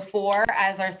Gardens before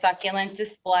as our succulent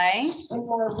display. In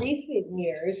more recent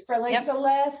years, for like Yep. the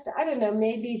last, I don't know,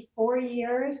 maybe 4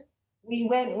 years, we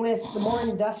went with the more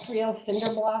industrial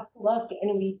cinder block look,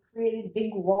 and we created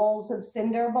big walls of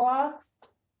cinder blocks,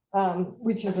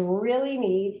 which is really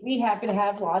neat. We happen to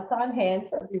have lots on hand,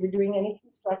 so if you were doing any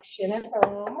construction at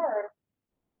home or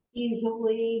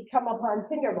easily come upon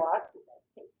cinder blocks, it does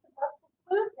take some muscle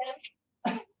movement.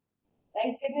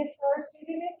 Thank goodness for our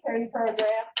student intern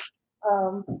program.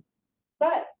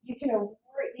 But you can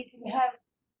have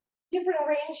different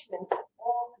arrangements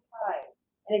all the time.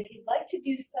 And if you'd like to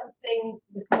do something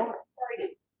with more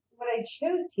hardy, what I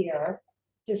chose here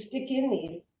to stick in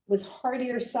these was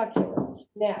hardier succulents.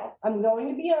 Now, I'm going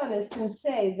to be honest and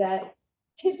say that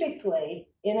typically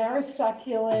in our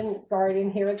succulent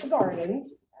garden here at the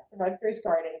Gardens, at the Rutgers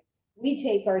Gardens, we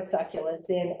take our succulents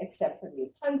in except for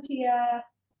the Opuntia,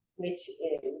 which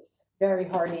is very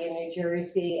hardy in New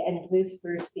Jersey, and blue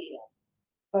sprucea.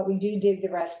 But we do dig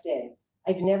the rest in.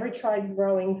 I've never tried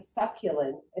growing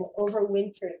succulents and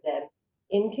overwintered them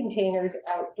in containers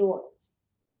outdoors.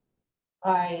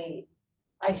 I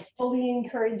fully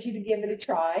encourage you to give it a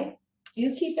try.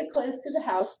 Do keep it close to the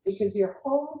house because your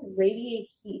homes radiate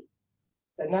heat.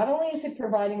 So not only is it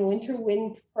providing winter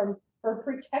wind for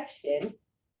protection,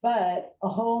 but a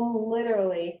home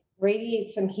literally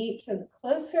radiates some heat. So the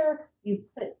closer you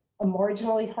put a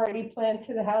marginally hardy plant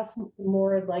to the house, the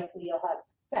more likely you'll have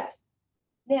success.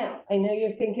 Now, I know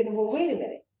you're thinking, well, wait a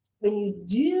minute. When you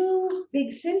do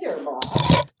big cinder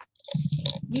blocks,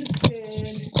 you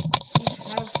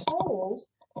have holes.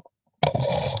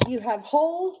 You have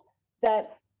holes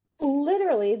that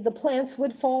literally the plants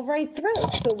would fall right through.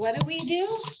 So what do?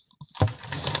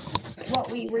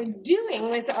 What we were doing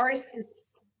with our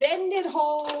suspended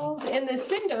holes in the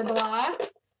cinder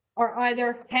blocks are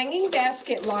either hanging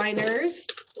basket liners,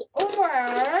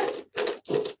 or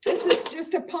this is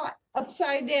just a pot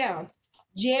upside down.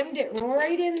 Jammed it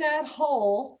right in that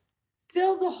hole,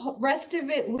 fill the rest of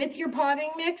it with your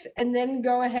potting mix, and then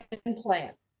go ahead and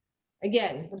plant.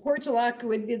 Again, the portulaca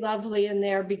would be lovely in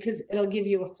there because it'll give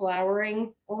you a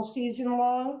flowering all season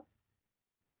long.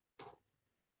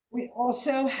 We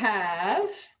also have,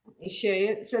 let me show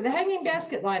you, so the hanging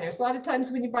basket liners. A lot of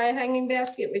times when you buy a hanging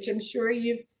basket, which I'm sure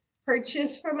you've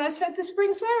purchased from us at the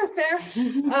Spring Flower Fair,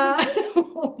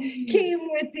 came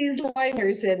with these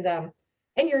liners in them.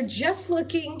 And you're just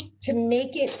looking to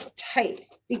make it tight,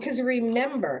 because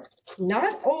remember,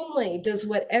 not only does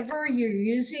whatever you're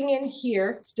using in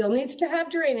here still needs to have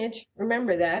drainage,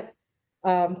 remember that.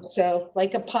 So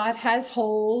like a pot has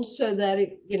holes so that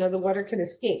it, the water can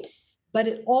escape, but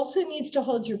it also needs to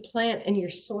hold your plant and your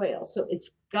soil. So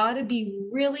it's got to be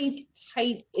really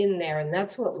tight in there. And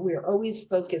that's what we're always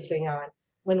focusing on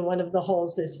when one of the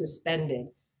holes is suspended.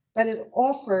 But it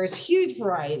offers huge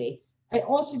variety. I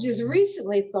also just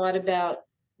recently thought about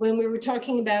when we were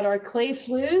talking about our clay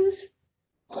flues,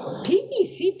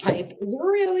 PVC pipe is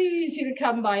really easy to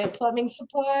come by at plumbing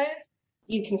supplies.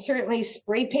 You can certainly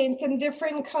spray paint them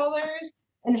different colors,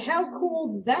 and how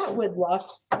cool that would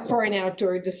look for an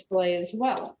outdoor display as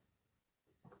well.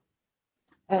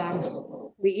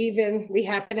 We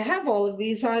happen to have all of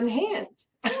these on hand.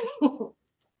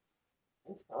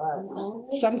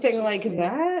 Something like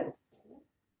that.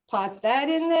 Pop that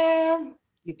in there.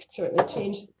 You can certainly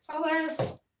change the color.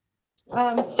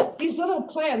 These little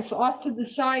plants off to the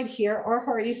side here are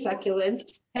hardy succulents,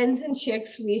 hens and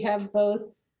chicks. We have both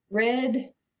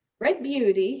red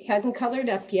beauty, hasn't colored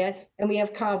up yet, and we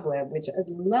have cobweb, which I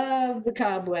love the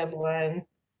cobweb one.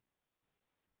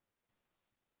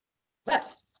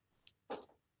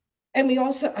 And we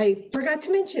also, I forgot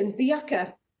to mention the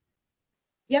yucca.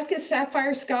 Yucca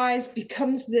sapphire skies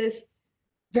becomes this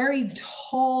very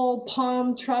tall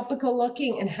palm, tropical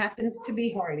looking, and happens to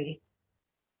be hardy.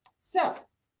 So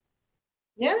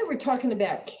now that we're talking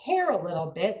about care a little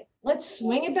bit, let's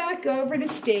swing it back over to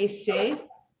Stacy.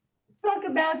 Talk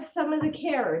about some of the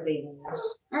care they need.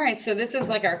 All right, so this is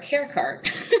like our care cart.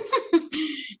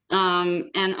 And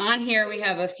on here we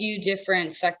have a few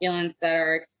different succulents that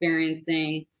are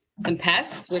experiencing some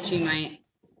pests, which you might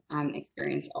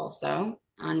experience also.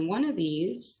 On one of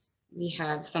these, we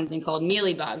have something called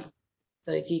mealybug.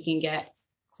 So if you can get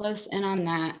close in on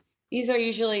that, these are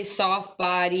usually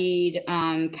soft-bodied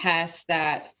pests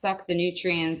that suck the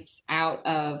nutrients out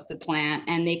of the plant,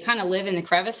 and they kind of live in the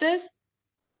crevices,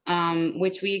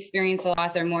 which we experience a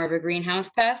lot. They're more of a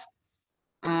greenhouse pest.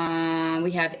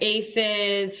 We have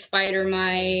aphids, spider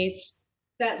mites.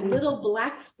 That little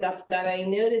black stuff that I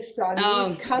noticed on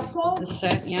these couple. The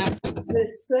soot, yeah. The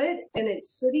soot, and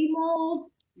it's sooty mold.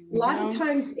 A lot of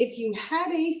times, if you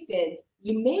had aphids,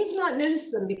 you may have not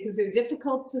noticed them because they're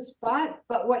difficult to spot,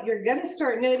 but what you're going to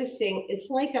start noticing is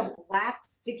like a black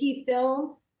sticky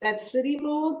film, that sooty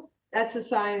mold. That's a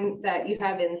sign that you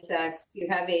have insects, you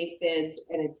have aphids,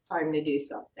 and it's time to do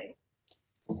something.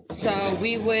 So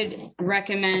we would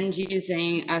recommend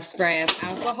using a spray of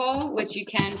alcohol, which you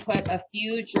can put a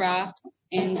few drops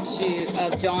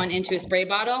of Dawn into a spray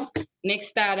bottle,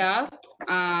 mix that up.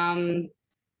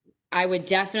 I would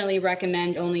definitely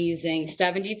recommend only using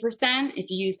 70%. If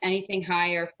you use anything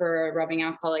higher for rubbing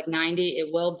alcohol, like 90, it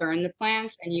will burn the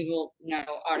plants and you will know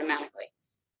automatically.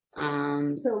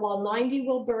 So while 90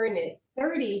 will burn it,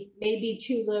 30 may be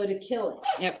too low to kill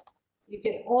it. Yep. You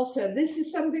can also, this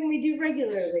is something we do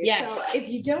regularly. Yes. So if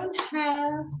you don't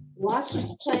have lots of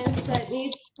plants that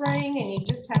need spraying and you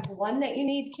just have one that you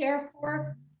need care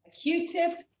for, a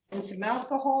Q-tip and some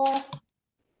alcohol.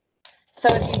 So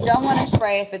if you don't want to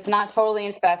spray, if it's not totally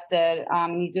infested,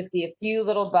 you just see a few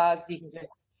little bugs, you can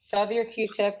just shove your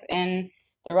Q-tip in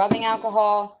the rubbing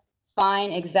alcohol,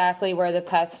 find exactly where the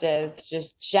pest is,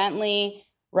 just gently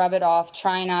rub it off,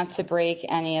 try not to break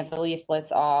any of the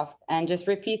leaflets off, and just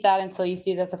repeat that until you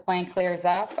see that the plant clears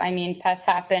up. I mean, pests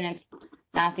happen, it's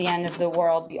not the end of the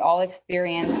world, we all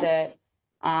experience it.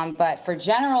 But for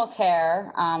general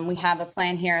care, we have a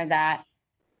plant here that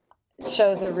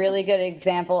shows a really good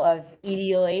example of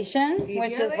etiolation,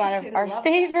 which is one of our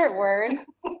favorite words.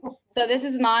 So this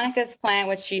is Monica's plant,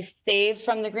 which she saved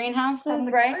from the greenhouses, From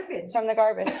the right? garbage. From the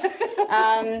garbage.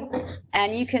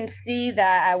 And you can see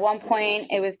that at one point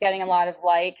it was getting a lot of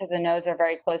light because the nodes are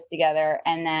very close together.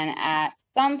 And then at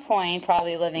some point,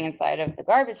 probably living inside of the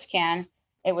garbage can,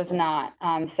 it was not.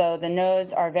 So the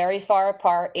nodes are very far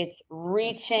apart. It's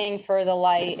reaching for the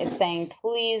light. It's saying,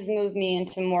 please move me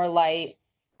into more light.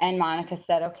 And Monica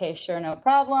said, okay, sure, no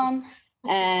problem.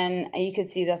 And you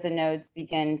could see that the nodes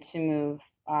begin to move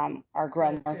or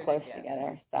grow more close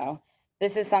together. So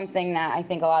this is something that I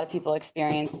think a lot of people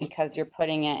experience because you're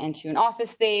putting it into an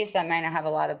office space that might not have a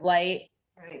lot of light.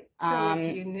 Right. So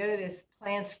if you notice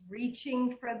plants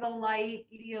reaching for the light,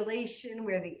 etiolation,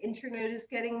 where the internode is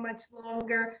getting much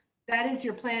longer, that is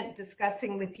your plant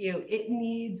discussing with you. It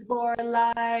needs more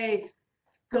light.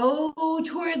 Go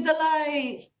toward the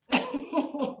light.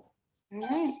 All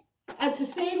right. At the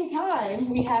same time,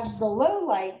 we have the low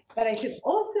light, but I should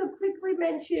also quickly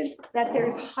mention that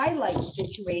there's highlight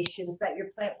situations that your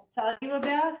plant will tell you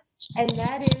about. And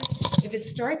that is, if it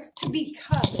starts to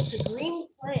become, it's a green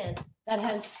plant that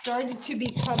has started to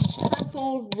become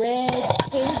purple, red,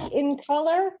 pink in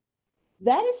color,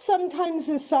 that is sometimes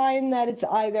a sign that it's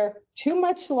either too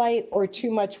much light or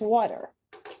too much water.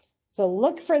 So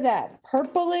look for that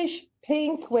purplish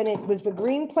pink when it was the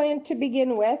green plant to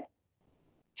begin with.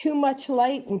 Too much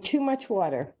light and too much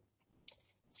water.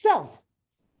 So,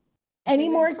 any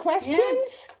more questions?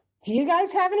 Yeah. Do you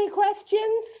guys have any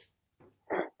questions?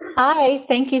 Hi,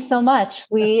 thank you so much.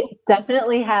 We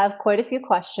definitely have quite a few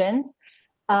questions.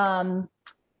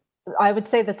 I would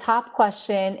say the top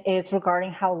question is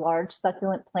regarding how large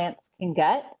succulent plants can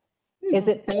get. Is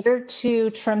it better to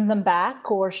trim them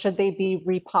back or should they be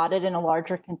repotted in a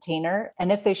larger container? And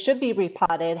if they should be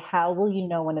repotted, how will you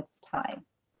know when it's time?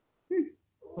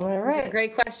 All right.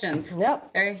 Great questions.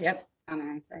 Yep. Yep.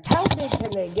 How big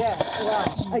can they get?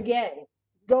 Well, again,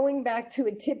 going back to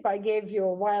a tip I gave you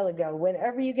a while ago,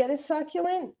 whenever you get a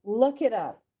succulent, look it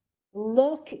up.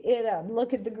 Look it up.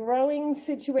 Look at the growing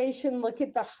situation. Look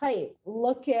at the height.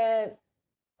 Look at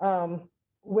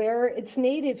where it's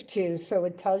native to. So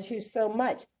it tells you so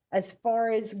much as far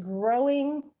as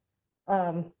growing,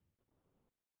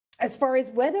 as far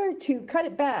as whether to cut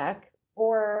it back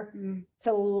or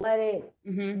to let it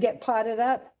get potted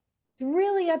up. It's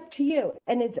really up to you.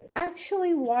 And it's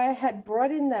actually why I had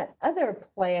brought in that other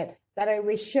plant that I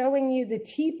was showing you, the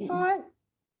teapot.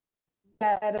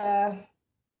 That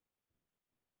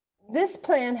this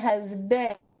plant has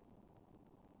been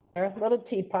a little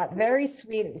teapot, very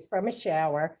sweet. It was from a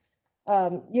shower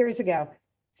years ago.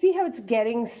 See how it's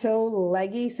getting so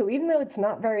leggy? So even though it's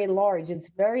not very large, it's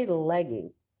very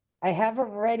leggy. I have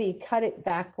already cut it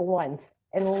back once,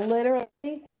 and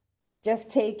literally just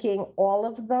taking all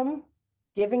of them,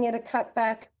 giving it a cut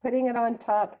back, putting it on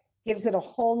top, gives it a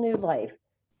whole new life.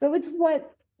 So it's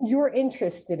what you're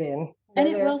interested in. And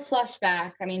it will flush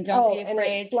back. I mean, don't be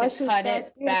afraid to cut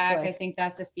it back. I think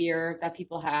that's a fear that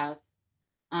people have.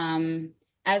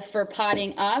 As for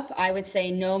potting up, I would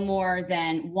say no more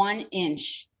than 1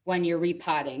 inch when you're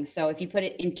repotting. So if you put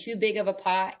it in too big of a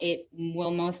pot, it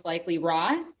will most likely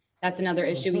rot. That's another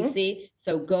issue we see.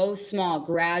 So go small,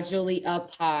 gradually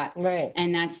up pot. Right.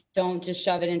 And don't just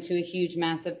shove it into a huge,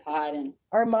 massive pot. And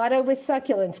our motto with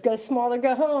succulents, go small or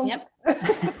go home. Yep.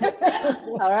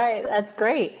 All right, that's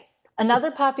great.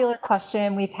 Another popular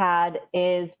question we've had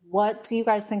is, what do you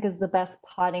guys think is the best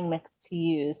potting mix to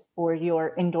use for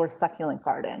your indoor succulent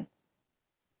garden?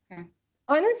 Okay.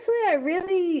 Honestly, I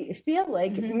really feel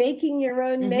like making your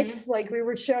own mix, like we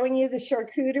were showing you the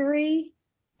charcuterie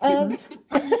of the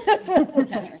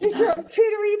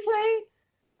charcuterie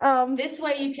plate. This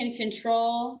way you can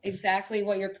control exactly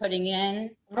what you're putting in.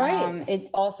 Right. It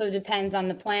also depends on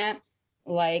the plant.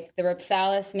 Like the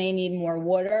Ripsalis may need more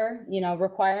water,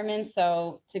 requirements.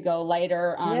 So to go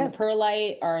lighter on the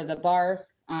perlite or the bark,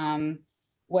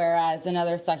 whereas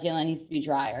another succulent needs to be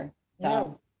drier.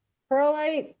 So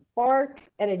perlite, bark,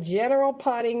 and a general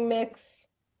potting mix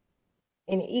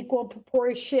in equal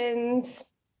proportions.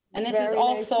 And this is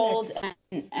all sold,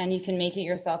 and you can make it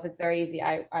yourself. It's very easy.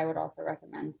 I would also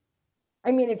recommend.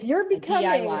 I mean, if you're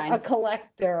becoming a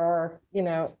collector, or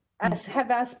have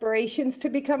aspirations to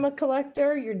become a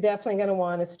collector, you're definitely going to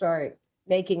want to start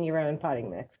making your own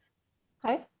potting mix.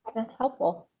 Okay, that's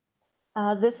helpful.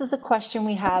 This is a question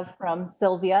we have from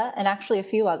Sylvia and actually a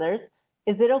few others.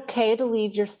 Is it okay to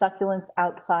leave your succulents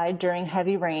outside during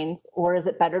heavy rains, or is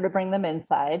it better to bring them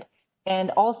inside? And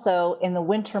also in the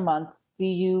winter months, do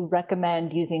you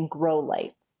recommend using grow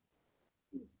lights?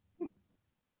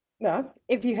 No,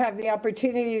 if you have the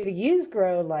opportunity to use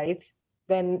grow lights,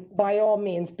 then by all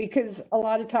means, because a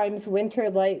lot of times winter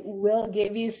light will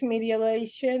give you some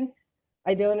mediation.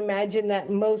 I don't imagine that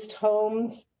most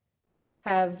homes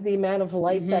have the amount of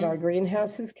light that our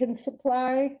greenhouses can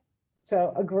supply.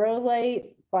 So a grow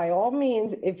light, by all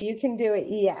means, if you can do it,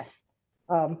 yes.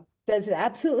 Does it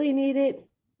absolutely need it?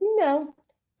 No,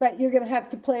 but you're going to have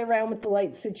to play around with the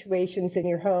light situations in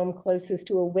your home, closest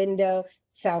to a window,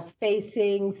 south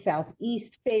facing,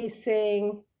 southeast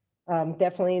facing.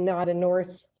 Definitely not a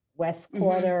northwest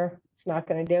corner. It's not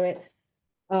going to do it.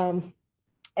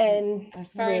 And as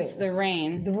far as the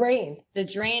rain, the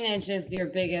drainage is your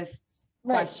biggest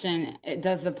question.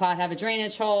 Does the pot have a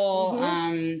drainage hole?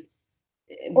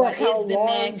 Or how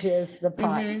large is the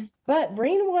pot? But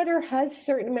rainwater has a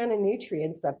certain amount of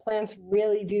nutrients that plants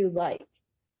really do like,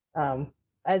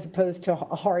 as opposed to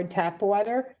hard tap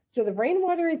water. So the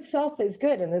rainwater itself is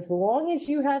good. And as long as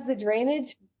you have the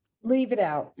drainage, leave it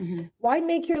out. Why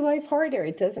make your life harder?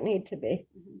 It doesn't need to be.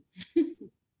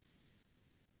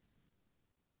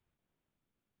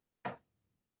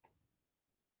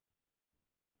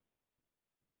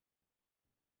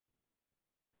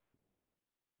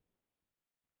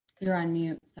 You're on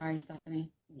mute. Sorry,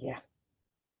 Stephanie. Yeah.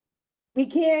 We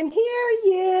can't hear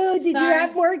you. Did you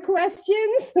have more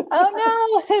questions?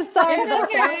 Oh, no. Sorry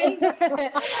about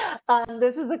that.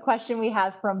 This is a question we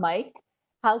have from Mike.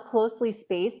 How closely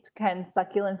spaced can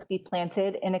succulents be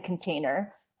planted in a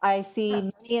container? I see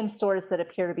many in stores that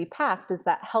appear to be packed. Is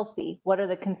that healthy? What are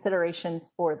the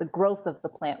considerations for the growth of the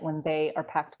plant when they are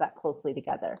packed that closely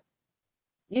together?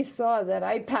 You saw that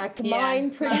I packed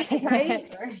mine pretty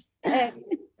tight. And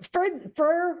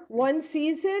for one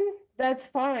season, that's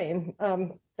fine.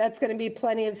 That's going to be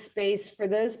plenty of space for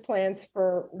those plants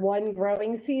for one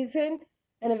growing season.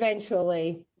 And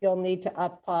eventually you'll need to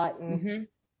up pot, and you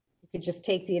could just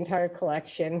take the entire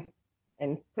collection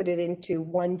and put it into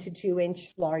 1 to 2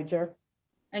 inch larger.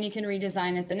 And you can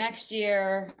redesign it the next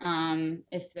year.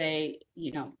 If they,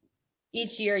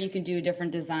 each year you can do a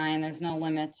different design. There's no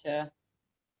limit to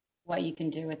what you can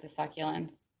do with the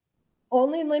succulents.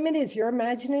 Only limit is your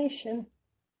imagination.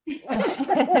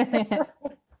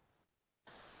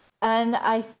 And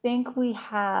I think we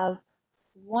have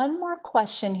one more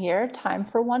question here, time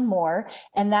for one more,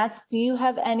 and that's, do you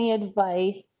have any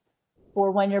advice for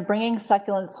when you're bringing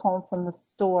succulents home from the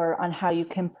store on how you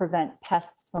can prevent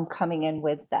pests from coming in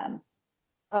with them?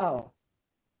 Oh,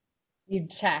 you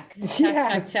Check.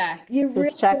 Yeah. You really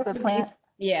Just check the want to be plant.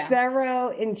 Yeah. thorough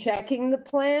in checking the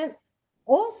plant.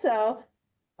 Also,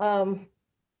 a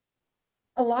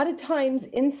lot of times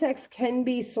insects can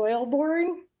be soil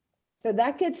borne, so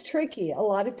that gets tricky. A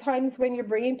lot of times when you're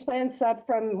bringing plants up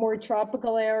from more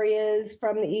tropical areas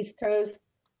from the East Coast,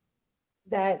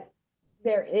 that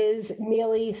there is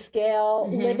mealy scale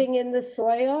Mhm. living in the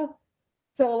soil.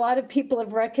 So a lot of people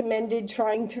have recommended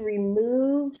trying to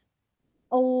remove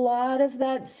a lot of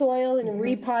that soil and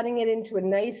repotting it into a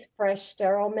nice, fresh,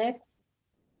 sterile mix.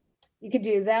 You could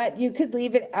do that. You could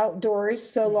leave it outdoors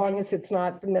so long as it's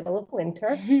not the middle of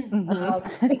winter. Mhm.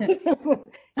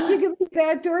 You can leave it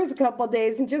outdoors a couple of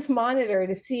days and just monitor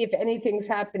to see if anything's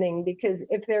happening, because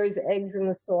if there's eggs in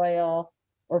the soil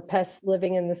or pests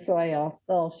living in the soil,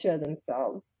 they'll show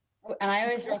themselves. And I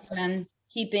always recommend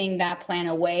keeping that plant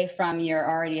away from your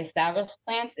already established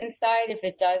plants inside. If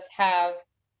it does have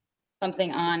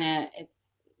something on it, it's,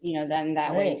 then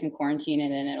that way you Right. can quarantine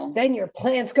it and it'll. Then your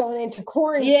plant's going into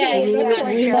quarantine. Yeah, That's exactly.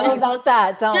 like We know a- about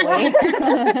that, don't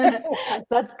we?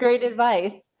 That's great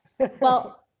advice.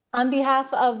 Well, on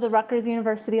behalf of the Rutgers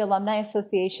University Alumni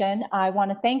Association, I want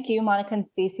to thank you, Monica and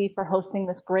Stacy, for hosting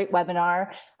this great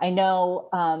webinar. I know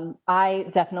I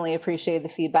definitely appreciate the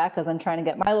feedback as I'm trying to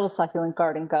get my little succulent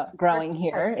garden growing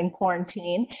here in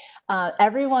quarantine.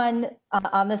 Everyone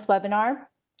on this webinar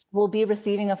will be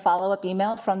receiving a follow-up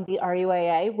email from the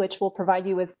RUAA, which will provide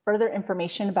you with further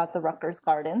information about the Rutgers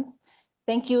Gardens.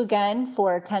 Thank you again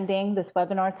for attending this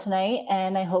webinar tonight,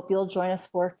 and I hope you'll join us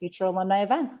for future alumni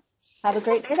events. Have a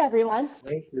great night, everyone.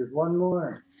 Wait, there's one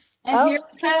more. And Oh, here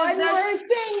So one comes more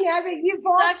thing, now that you've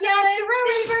all sat Succulent through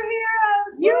it,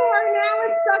 superheroes. you are now a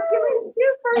succulent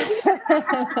super.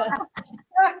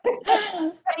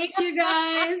 Thank you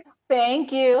guys.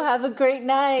 Thank you. Have a great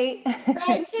night.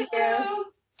 Thank Thank you.